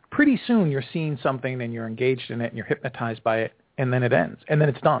 pretty soon you're seeing something and you're engaged in it and you're hypnotized by it, and then it ends, and then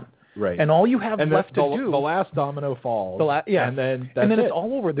it's done. Right. And all you have left to do... The last domino falls, and then it's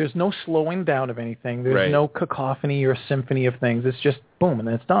all over. There's no slowing down of anything. There's no cacophony or symphony of things. It's just boom, and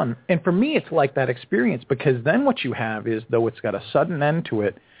then it's done. And for me, it's like that experience, because then what you have is, though it's got a sudden end to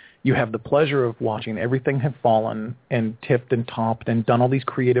it, you have the pleasure of watching everything have fallen and tipped and topped and done all these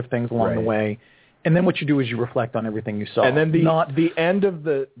creative things along the way. And then what you do is you reflect on everything you saw. And then the end of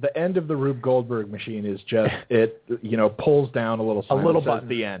the Rube Goldberg machine is just it pulls down a little sign. A little button.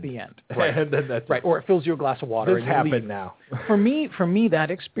 The end. Right. And then that's right. Or it fills you a glass of water. This happened now. For me, that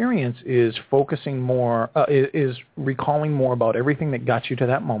experience is focusing more, is recalling more about everything that got you to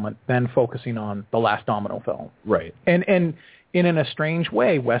that moment than focusing on the last domino fell. Right. And in a strange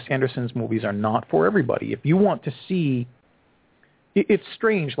way, Wes Anderson's movies are not for everybody. If you want to see... It's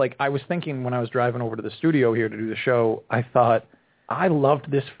strange. Like, I was thinking when I was driving over to the studio here to do the show, I thought, I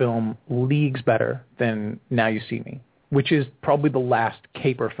loved this film leagues better than Now You See Me, which is probably the last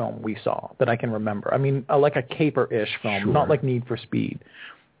caper film we saw that I can remember. I mean, like a caper-ish film, not like Need for Speed.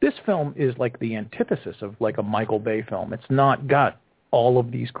 This film is like the antithesis of like a Michael Bay film. It's not got all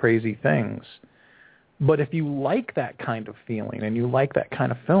of these crazy things. But if you like that kind of feeling and you like that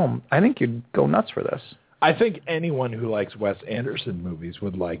kind of film, I think you'd go nuts for this. I think anyone who likes Wes Anderson movies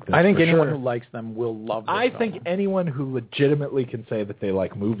would like this. I think anyone who likes them will love this film. think anyone who legitimately can say that they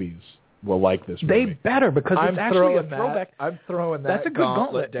like movies will like this movie. They better, because it's actually a throwback. I'm throwing that. That's a good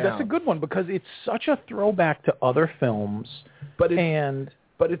gauntlet down. That's a good one, because it's such a throwback to other films. But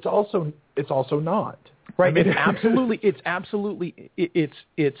it's also not. Right. I mean,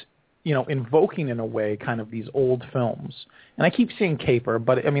 it's invoking in a way kind of these old films. And I keep saying caper,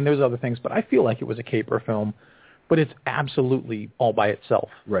 but I mean, there's other things, but I feel like it was a caper film, but it's absolutely all by itself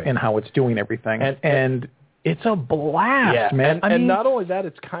in how it's doing everything. And it's a blast, man. And not only that,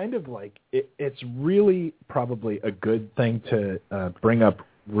 it's kind of like, it's really probably a good thing to bring up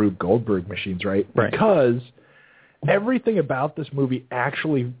Rube Goldberg machines, right? Because everything about this movie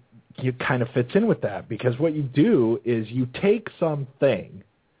actually kind of fits in with that, because what you do is you take something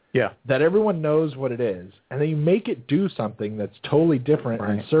that everyone knows what it is, and then you make it do something that's totally different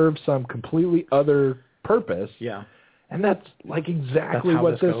and serve some completely other purpose. Yeah. And that's like exactly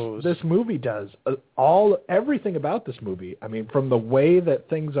what this movie does. Everything about this movie, I mean, from the way that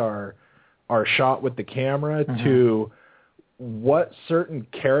things are shot with the camera to what certain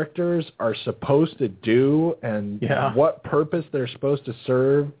characters are supposed to do and what purpose they're supposed to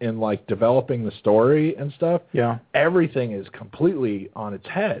serve in like developing the story and stuff. Yeah. Everything is completely on its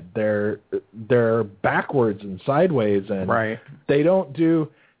head. They're backwards and sideways, and they don't do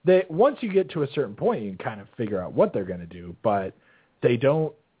once you get to a certain point, you can kind of figure out what they're going to do, but they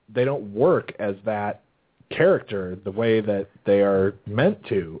don't work as that character the way that they are meant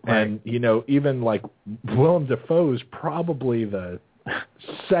to. And even like Willem Dafoe's probably the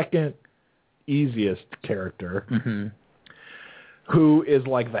second easiest character, who is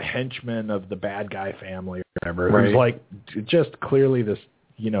like the henchman of the bad guy family or whatever, who's like just clearly this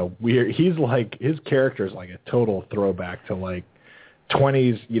weird. He's like, his character is like a total throwback to like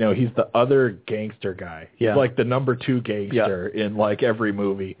 20s, he's the other gangster guy. He's like the number 2 gangster in like every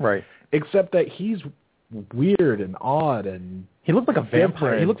movie, except that he's weird and odd, and he looked like a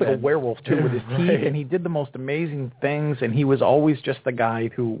vampire. He looked like a werewolf too, with his teeth, and he did the most amazing things. And he was always just the guy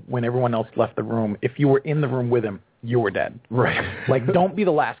who, when everyone else left the room, if you were in the room with him, you were dead. Right. Like, don't be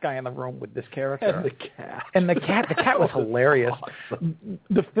the last guy in the room with this character. And the cat. The cat was hilarious. Awesome.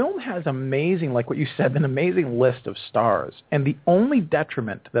 The film has amazing, like what you said, an amazing list of stars. And the only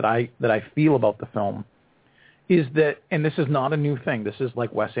detriment that I feel about the film is that, and this is not a new thing, this is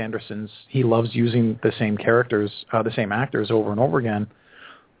like Wes Anderson's, he loves using the same characters, the same actors over and over again.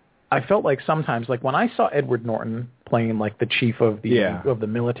 I felt like sometimes, like when I saw Edward Norton playing like the chief of the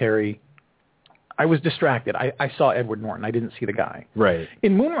military, I was distracted. I saw Edward Norton. I didn't see the guy. Right.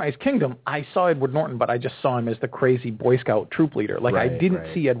 In Moonrise Kingdom, I saw Edward Norton, but I just saw him as the crazy Boy Scout troop leader. Like, I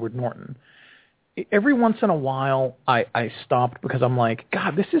didn't see Edward Norton. Every once in a while, I stopped because I'm like,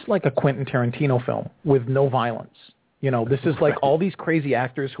 God, this is like a Quentin Tarantino film with no violence. This is like all these crazy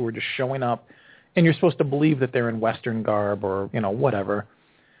actors who are just showing up and you're supposed to believe that they're in Western garb or, whatever.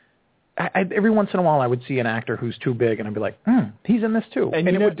 Every once in a while I would see an actor who's too big, and I'd be like, he's in this too. And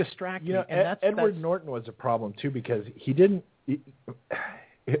it would distract me. And Edward Norton was a problem, too, because he didn't...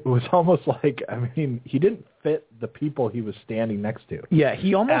 It was almost like, he didn't fit the people he was standing next to. Yeah,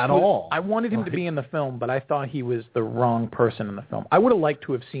 he almost at all. I wanted him to be in the film, but I thought he was the wrong person in the film. I would have liked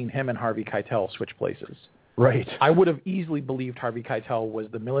to have seen him and Harvey Keitel switch places. Right. I would have easily believed Harvey Keitel was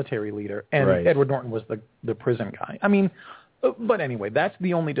the military leader and Edward Norton was the prison guy. But anyway, that's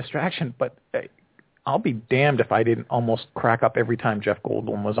the only distraction. But I'll be damned if I didn't almost crack up every time Jeff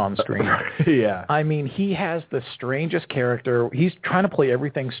Goldblum was on screen. Yeah. He has the strangest character. He's trying to play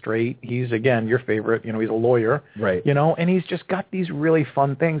everything straight. He's, again, your favorite. He's a lawyer. Right. And he's just got these really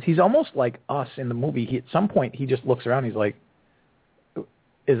fun things. He's almost like us in the movie. At some point, he just looks around. He's like,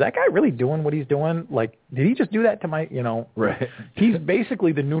 is that guy really doing what he's doing? Like, did he just do that to my, Right. He's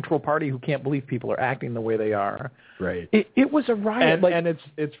basically the neutral party who can't believe people are acting the way they are. Right. It was a riot. And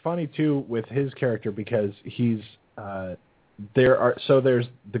it's funny, too, with his character because he's, there's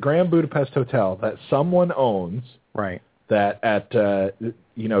the Grand Budapest Hotel that someone owns. Right. That at,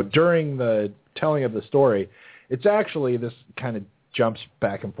 during the telling of the story, it's actually, this kind of jumps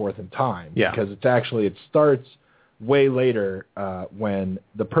back and forth in time. Yeah. Because it starts way later when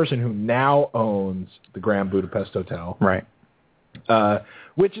the person who now owns the Grand Budapest Hotel, right,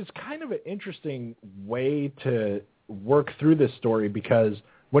 which is kind of an interesting way to work through this story because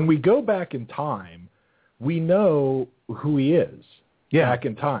when we go back in time, we know who he is back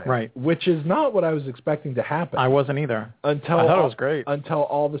in time, right, which is not what I was expecting to happen. I wasn't either. I thought it was great. Until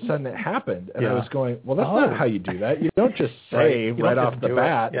all of a sudden it happened, and I was going, well, that's not how you do that. You don't just say right off the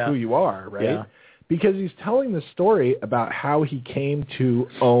bat who you are, right? Yeah. Because he's telling the story about how he came to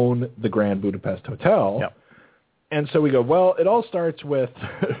own the Grand Budapest Hotel. Yep. And so we go, well, it all starts with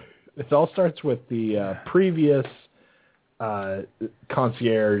the previous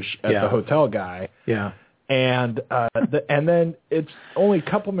concierge at the hotel guy. Yeah. And and then it's only a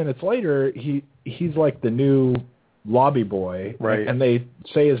couple minutes later he's like the new lobby boy, right? And they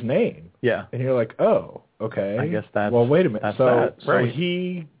say his name. Yeah. And you're like, oh, okay. I guess that's well. Wait a minute. So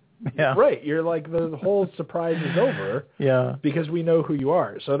he. Yeah. Right. You're like, the whole surprise is over. Yeah. Because we know who you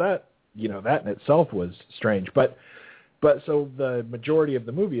are. So that in itself was strange. But so the majority of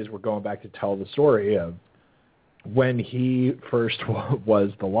the movie is we're going back to tell the story of when he first was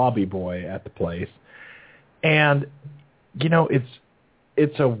the lobby boy at the place. And,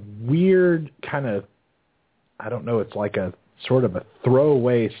 it's a weird kind of, I don't know, it's like a sort of a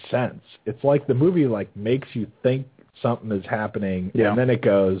throwaway sense. It's like the movie makes you think something is happening, and then it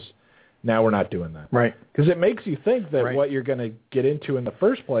goes, now we're not doing that. Right. Because it makes you think that what you're going to get into in the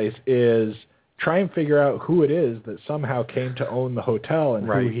first place is try and figure out who it is that somehow came to own the hotel and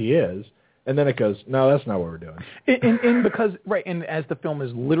who he is. And then it goes, no, that's not what we're doing. And as the film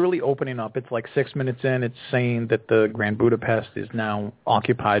is literally opening up, it's like 6 minutes in, it's saying that the Grand Budapest is now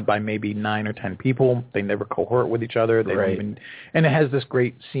occupied by maybe 9 or 10 people. They never cohort with each other. They don't even, and it has this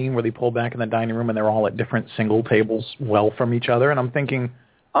great scene where they pull back in the dining room and they're all at different single tables well from each other. And I'm thinking,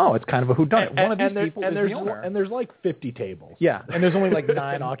 oh, it's kind of a whodunit. One of these people is the owner. And there's 50 tables. Yeah, and there's only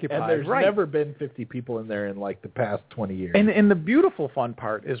 9 occupied. And there's never been 50 people in there in the past 20 years. And the beautiful fun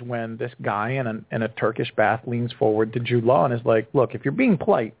part is when this guy in a Turkish bath leans forward to Jude Law and is like, look, if you're being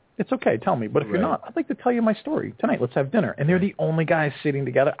polite, it's okay, tell me. But if you're not, I'd like to tell you my story. Tonight, let's have dinner. And they're the only guys sitting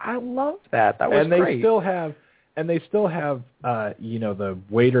together. I love that. That was great. And they still have, the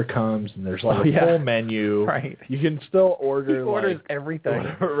waiter comes and there's a full menu. Right. You can still order. He orders everything.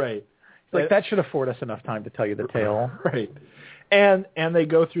 Right. It's that should afford us enough time to tell you the tale. Right. And they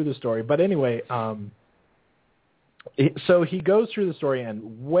go through the story. But anyway, so he goes through the story,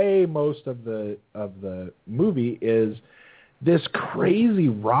 and most of the movie is this crazy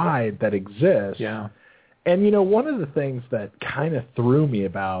ride that exists. Yeah. And one of the things that kind of threw me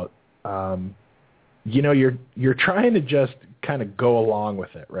about you're trying to just kind of go along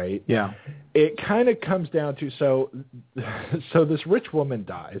with it, right? Yeah. It kind of comes down to, so this rich woman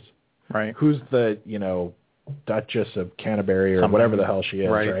dies, right? Who's the, Duchess of Canterbury or whatever the hell she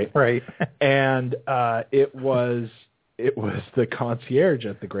is, right? Right. And it was the concierge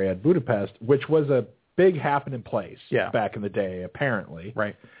at the Grand Budapest, which was a big happening place back in the day, apparently.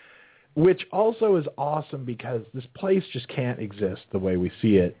 Right. Which also is awesome because this place just can't exist the way we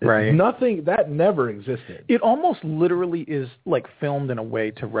see it. Right. Nothing that never existed. It almost literally is filmed in a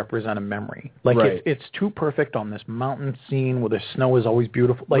way to represent a memory. It's too perfect on this mountain scene where the snow is always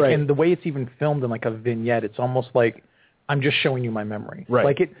beautiful. And the way it's even filmed in a vignette, it's almost like I'm just showing you my memory. Right.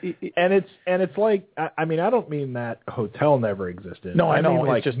 Like it's like, I mean, I don't mean that hotel never existed. No, I know. mean,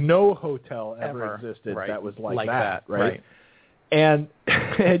 like, it's just no hotel ever ever existed right. that was like that. right? And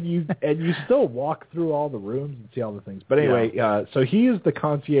you still walk through all the rooms and see all the things. But anyway, so he is the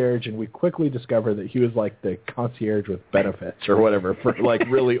concierge, and we quickly discover that he was like the concierge with benefits or whatever for like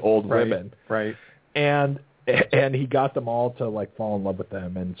really old women. Right. And he got them all to like fall in love with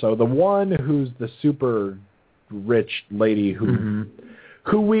them. And so the one who's the super rich lady who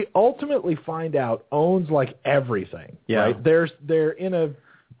we ultimately find out owns like everything. Yeah. Right? They're in a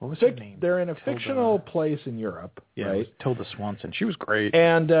what was her name? They're in a fictional place in Europe. Yeah, right? It was Tilda Swanson. She was great.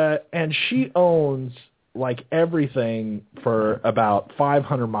 And she owns like everything for about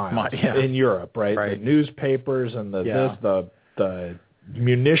 500 miles in Europe, right? The newspapers and the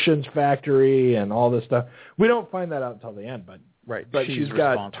munitions factory and all this stuff. We don't find that out until the end, but she's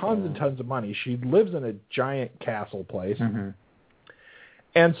got tons and tons of money. She lives in a giant castle place.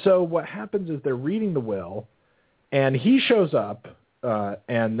 And so what happens is they're reading the will, and he shows up,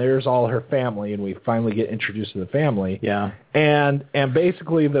 and there's all her family, and we finally get introduced to the family. Yeah. And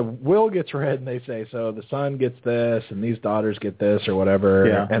basically the will gets read, and they say, so the son gets this, and these daughters get this, or whatever.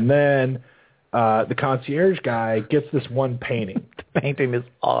 Yeah. And then the concierge guy gets this one painting. The painting is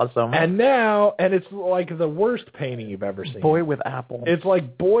awesome. And it's like the worst painting you've ever seen. Boy with apple. It's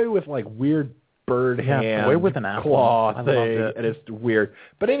like boy with like weird bird hand, boy with an apple claw I thing, loved it. and it's weird.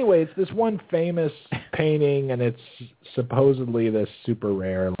 But anyway, it's this one famous painting, and it's supposedly this super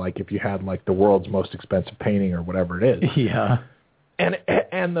rare, like if you had like the world's most expensive painting or whatever it is. Yeah.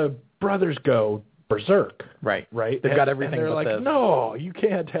 And the brothers go berserk. Right. They've got everything. And they're like, this. no, you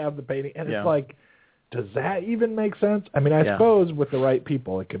can't have the painting. And it's like, does that even make sense? I mean, I suppose with the right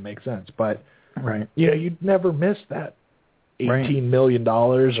people it can make sense, but you'd never miss that $18 million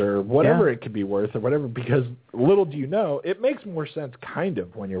or whatever it could be worth or whatever, because little do you know, it makes more sense kind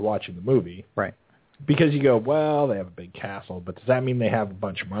of when you're watching the movie. Right. Because you go, well, they have a big castle, but does that mean they have a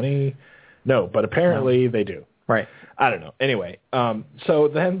bunch of money? No, but apparently they do. Right. I don't know. Anyway, so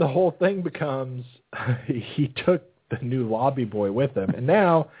then the whole thing becomes he took the new lobby boy with him, and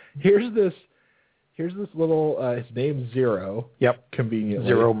now here's this little his name's Zero. Yep. Conveniently.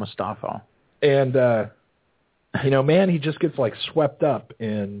 Zero Mustafa. And man, he just gets like swept up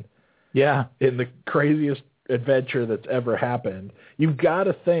in the craziest adventure that's ever happened. You've got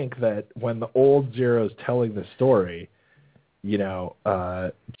to think that when the old Zero's telling the story,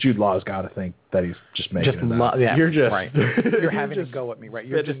 Jude Law's got to think that he's just making it up. You're just you're having to go at me, right?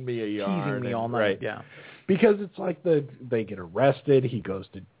 You're just me a yarn, teasing me all night. Right. Yeah. Because it's like they get arrested. He goes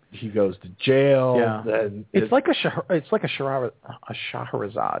to jail. Yeah. Then it's like a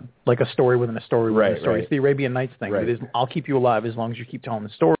Shahrazad, like a story within a story within a story. Right. It's the Arabian Nights thing. Right. It is, I'll keep you alive as long as you keep telling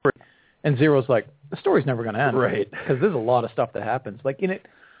the story. And Zero's like, the story's never going to end. Right. Because there's a lot of stuff that happens. Like in it,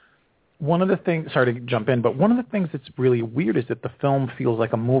 one of the things, sorry to jump in, but one of the things that's really weird is that the film feels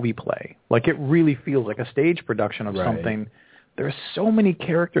like a movie play. Like it really feels like a stage production of something. There's so many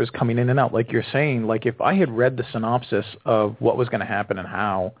characters coming in and out. Like you're saying, like if I had read the synopsis of what was going to happen and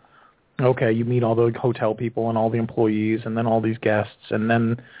how, okay, you meet all the hotel people and all the employees and then all these guests and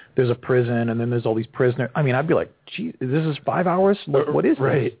then there's a prison and then there's all these prisoners. I mean, I'd be like, gee, this is 5 hours? What is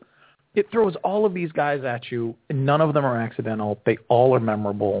this? It throws all of these guys at you, and none of them are accidental. They all are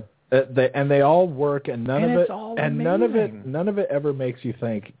memorable. They all work, and none of it ever makes you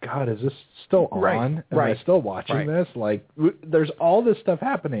think, God, is this still on? Am I still watching this? Like, there's all this stuff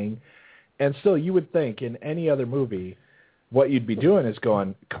happening, and still, you would think in any other movie, what you'd be doing is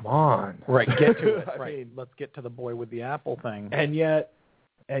going, come on, get to it. I mean, let's get to the boy with the apple thing. And yet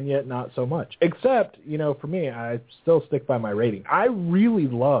not so much. Except, for me, I still stick by my rating. I really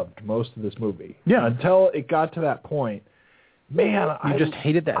loved most of this movie. Yeah. Until it got to that point. Man, you just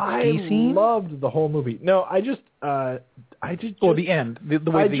hated that ski scene? I loved the whole movie. No, I just the end,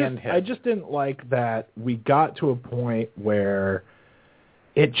 the way the end hit. I just didn't like that we got to a point where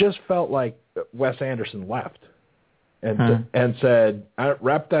it just felt like Wes Anderson left and said,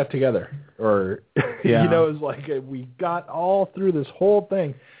 wrap that together. Or, it was like we got all through this whole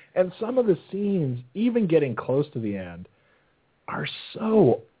thing. And some of the scenes, even getting close to the end, are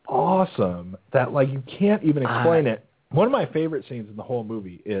so awesome that like you can't even explain it. One of my favorite scenes in the whole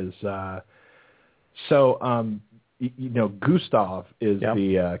movie is, Gustav is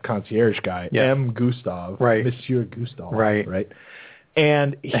the concierge guy, M. Gustav, Monsieur Gustav, right?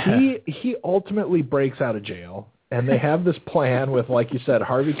 And he ultimately breaks out of jail, and they have this plan with, like you said,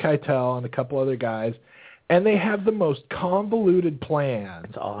 Harvey Keitel and a couple other guys, and they have the most convoluted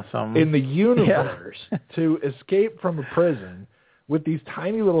plan in the universe to escape from a prison with these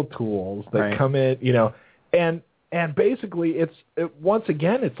tiny little tools that come in, and And basically, once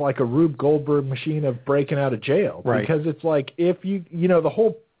again, it's like a Rube Goldberg machine of breaking out of jail. Right. Because it's like if the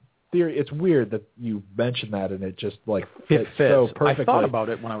whole theory, it's weird that you mentioned that and it just like fits so perfectly. I thought about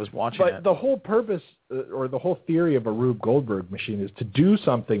it when I was watching it. But the whole purpose or the whole theory of a Rube Goldberg machine is to do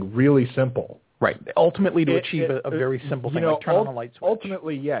something really simple. Right. Ultimately to achieve a very simple thing, like turn on a light switch.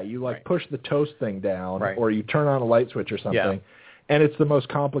 Ultimately, yeah, you like push the toast thing down Right. or you turn on a light switch or something. Yeah. And it's the most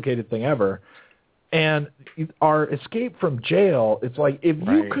complicated thing ever. And our escape from jail, it's like if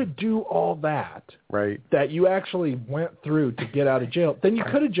you could do all that, that you actually went through to get out of jail, then you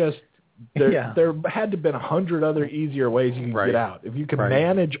could have just, there had to have been 100 other easier ways you could get out. If you could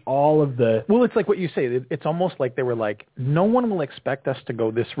manage all of the... Well, it's like what you say. It's almost like they were like, no one will expect us to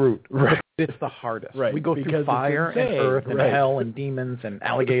go this route. Right. It's the hardest. Right. We go through fire and earth and hell and demons and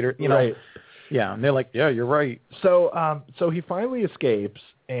alligator, you know. Right. Yeah, and they're like, yeah, you're right. So he finally escapes,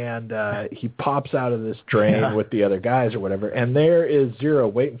 and he pops out of this drain with the other guys or whatever, and there is Zero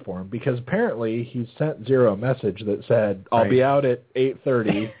waiting for him because apparently he sent Zero a message that said, I'll be out at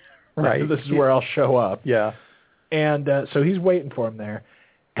 8:30. Right. This is where I'll show up. Yeah. And so he's waiting for him there.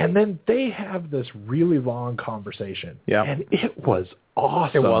 And then they have this really long conversation. Yeah. And it was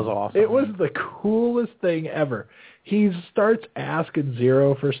awesome. It was awesome. It was the coolest thing ever. He starts asking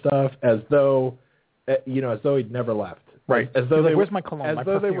Zero for stuff as though he'd never left. Right. As though where's my cologne? As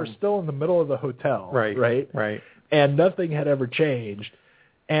though they were still in the middle of the hotel. Right. Right. And nothing had ever changed.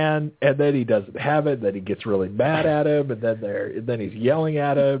 And then he doesn't have it. Then he gets really mad at him, and then he's yelling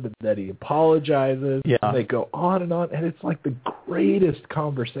at him, and then he apologizes. Yeah. And they go on, and it's like the greatest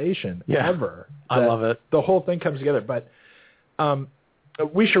conversation ever. I love it. The whole thing comes together. But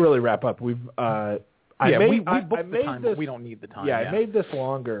we should really wrap up. We booked the time, but we don't need the time. Yeah, I made this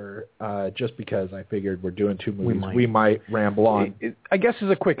longer just because I figured we're doing two movies. We might ramble on. I guess as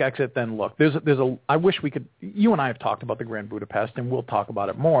a quick exit, then look, I wish we could. You and I have talked about the Grand Budapest, and we'll talk about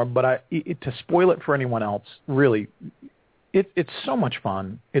it more. But to spoil it for anyone else, really, it's so much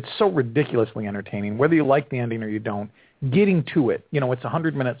fun. It's so ridiculously entertaining. Whether you like the ending or you don't, getting to it. It's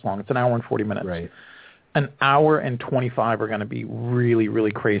 100 minutes long. It's an hour and 40 minutes. Right. An hour and 25 are going to be really,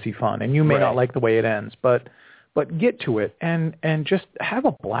 really crazy fun. And you may not like the way it ends, but get to it and just have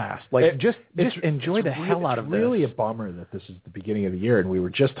a blast. Like just enjoy the hell out of this. It's really a bummer that this is the beginning of the year and we were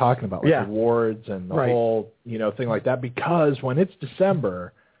just talking about awards and the whole, thing like that, because when it's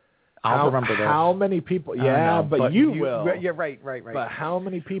December, I'll remember this. How many people? Yeah, but you will. Yeah, right. But how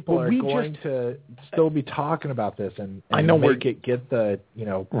many people are going to still be talking about this and I know get the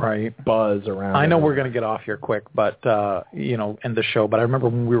buzz around? I know we're going to get off here quick, but end the show. But I remember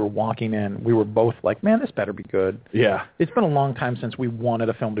when we were walking in, we were both like, "Man, this better be good." Yeah, it's been a long time since we wanted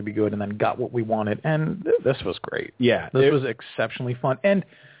a film to be good and then got what we wanted, and this was great. Yeah, this was exceptionally fun, and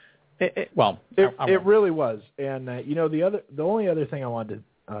it really was. And the only other thing I wanted to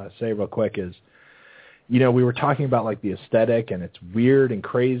say real quick is, we were talking about like the aesthetic and it's weird and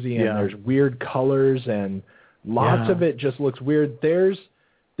crazy and there's weird colors and lots of it just looks weird.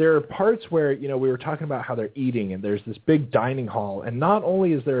 There are parts where, we were talking about how they're eating and there's this big dining hall, and not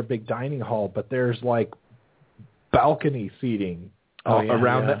only is there a big dining hall, but there's like balcony seating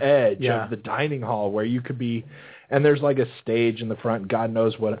around the edge of the dining hall where you could be, and there's like a stage in the front, God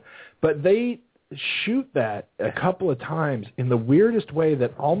knows what, but they shoot that a couple of times in the weirdest way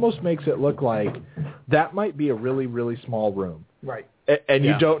that almost makes it look like that might be a really, really small room. Right. And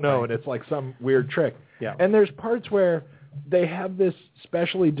you don't know, and it's like some weird trick. Yeah. And there's parts where they have this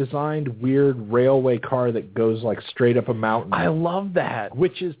specially designed weird railway car that goes like straight up a mountain. I love that.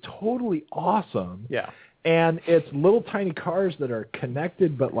 Which is totally awesome. Yeah. And it's little tiny cars that are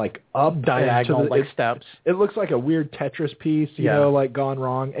connected, but like up diagonal, like steps. It looks like a weird Tetris piece, like gone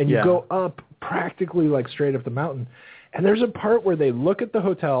wrong. And you go up practically like straight up the mountain. And there's a part where they look at the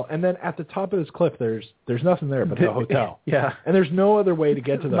hotel, and then at the top of this cliff, there's nothing there but the hotel. Yeah. And there's no other way to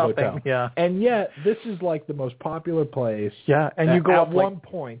get to the hotel. Yeah. And yet, this is like the most popular place. Yeah. And you go at up one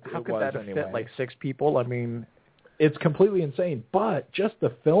point. How could that fit like 6 people? I mean, it's completely insane. But just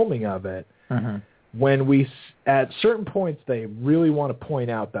the filming of it. Mm-hmm. When at certain points, they really want to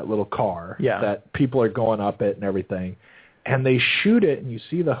point out that little car that people are going up it and everything. And they shoot it, and you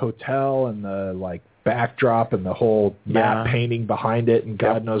see the hotel and the like backdrop and the whole map painting behind it and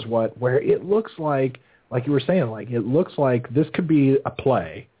God knows what, where it looks like you were saying, like it looks like this could be a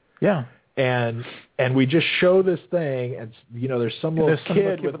play. Yeah. And we just show this thing, and there's some little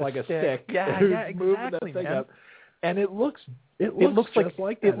kid with like a stick who's moving that thing up. And it looks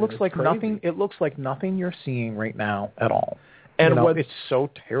like that. It looks like nothing. It looks like nothing you're seeing right now at all. And it's so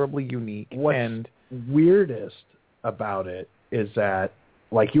terribly unique. What's weirdest about it is that,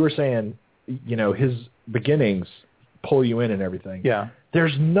 like you were saying, beginnings pull you in and everything. Yeah.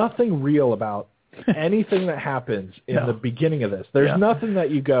 There's nothing real about anything that happens in the beginning of this. There's nothing that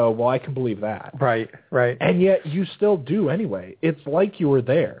you go, well, I can believe that. Right. And yet you still do anyway. It's like you were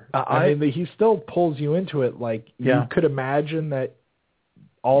there. I mean, he still pulls you into it like you could imagine that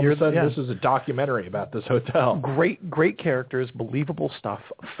all of a sudden this is a documentary about this hotel. Great characters, believable stuff,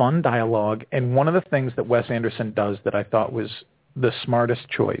 fun dialogue. And one of the things that Wes Anderson does that I thought was the smartest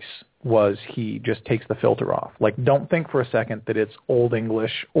choice was he just takes the filter off. Like, don't think for a second that it's Old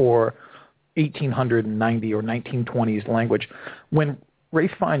English or 1890 or 1920s language. When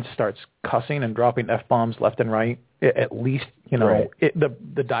Ralph Fiennes starts cussing and dropping F-bombs left and right, at least,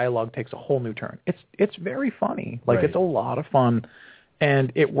 the dialogue takes a whole new turn. It's very funny. Like, it's a lot of fun.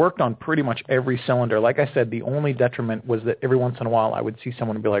 And it worked on pretty much every cylinder. Like I said, the only detriment was that every once in a while I would see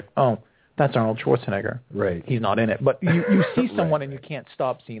someone and be like, oh, that's Arnold Schwarzenegger. Right. He's not in it. But you see someone and you can't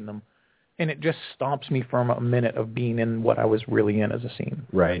stop seeing them. And it just stops me from a minute of being in what I was really in as a scene.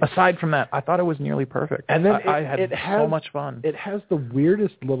 Right. Aside from that, I thought it was nearly perfect. And then I had so much fun. It has the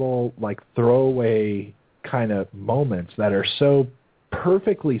weirdest little, like, throwaway kind of moments that are so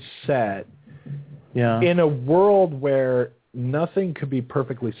perfectly set in a world where nothing could be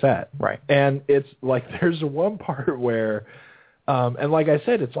perfectly set. Right. And it's like there's one part where, and like I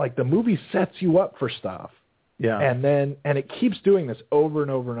said, it's like the movie sets you up for stuff. Yeah. And it keeps doing this over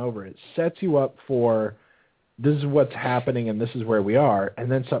and over and over. It sets you up for this is what's happening and this is where we are,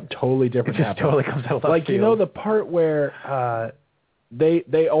 and then something totally different happens. It totally comes out of left like, field. you know, the part where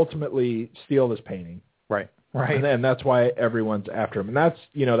they ultimately steal this painting. Right. And then that's why everyone's after him. And that's,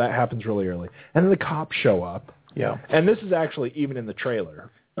 that happens really early. And then the cops show up. Yeah. And this is actually even in the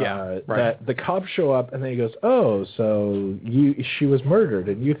trailer. Right. That the cops show up and then he goes, oh, so she was murdered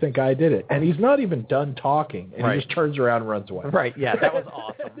and you think I did it. And he's not even done talking. And he just turns around and runs away. Right. Yeah, that was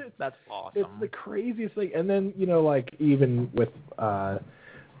awesome. That's awesome. It's the craziest thing. And then, like even with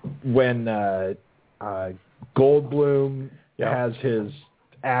when Goldblum has his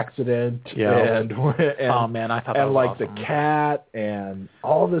accident and oh man, I thought that was awesome. The cat and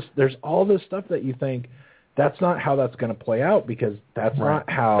all this, there's all this stuff that you think that's not how that's going to play out because that's not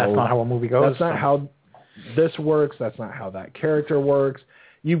how a movie goes. That's not how this works. That's not how that character works.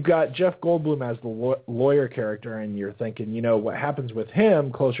 You've got Jeff Goldblum as the lawyer character, and you're thinking, what happens with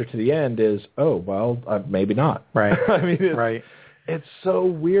him closer to the end is, oh, well, maybe not. Right. I mean, it's so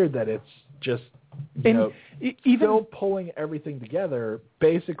weird that it's just, even still pulling everything together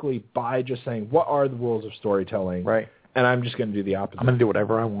basically by just saying, what are the rules of storytelling? Right. And I'm just going to do the opposite. I'm going to do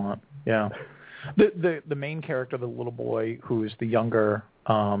whatever I want. Yeah. The main character, the little boy who's the younger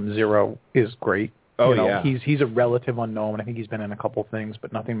Zero, is great. Oh, he's a relative unknown. I think he's been in a couple things,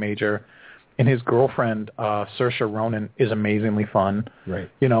 but nothing major. And his girlfriend, Saoirse Ronan, is amazingly fun. Right.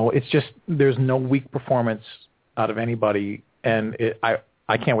 It's just there's no weak performance out of anybody, and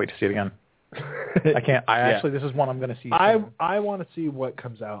I can't wait to see it again. I can't. Actually, this is one I'm going to see. I want to see what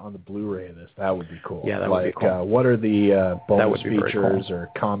comes out on the Blu-ray of this. That would be cool. Yeah, that would be cool. What are the bonus features or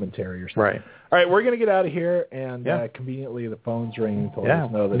commentary or something? Right. All right, we're going to get out of here, and conveniently the phone's ringing to let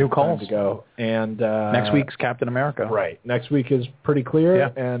us know that new it's calls time to go. And next week's Captain America. Right. Next week is pretty clear,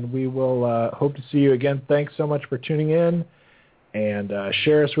 and we will hope to see you again. Thanks so much for tuning in, and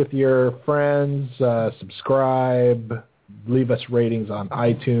share us with your friends. Subscribe. Leave us ratings on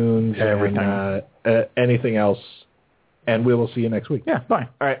iTunes and anything else. And we will see you next week. Yeah, bye.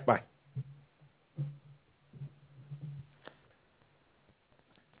 All right, bye.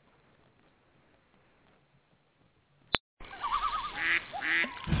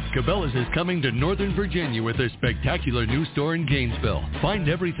 Cabela's is coming to Northern Virginia with a spectacular new store in Gainesville. Find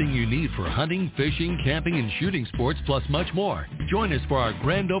everything you need for hunting, fishing, camping, and shooting sports, plus much more. Join us for our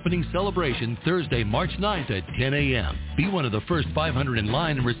grand opening celebration Thursday, March 9th at 10 a.m. Be one of the first 500 in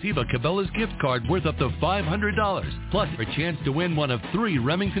line and receive a Cabela's gift card worth up to $500, plus a chance to win one of 3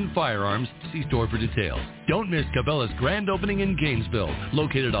 Remington firearms. See store for details. Don't miss Cabela's grand opening in Gainesville,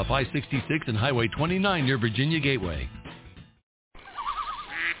 located off I-66 and Highway 29 near Virginia Gateway.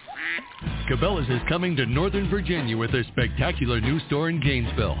 Cabela's is coming to Northern Virginia with a spectacular new store in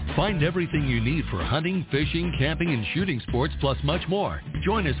Gainesville. Find everything you need for hunting, fishing, camping, and shooting sports, plus much more.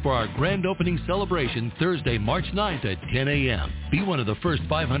 Join us for our grand opening celebration Thursday, March 9th at 10 a.m. Be one of the first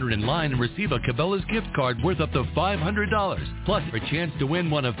 500 in line and receive a Cabela's gift card worth up to $500, plus a chance to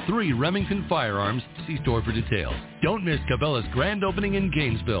win one of 3 Remington firearms. See store for details. Don't miss Cabela's grand opening in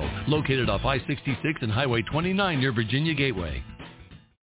Gainesville, located off I-66 and Highway 29 near Virginia Gateway.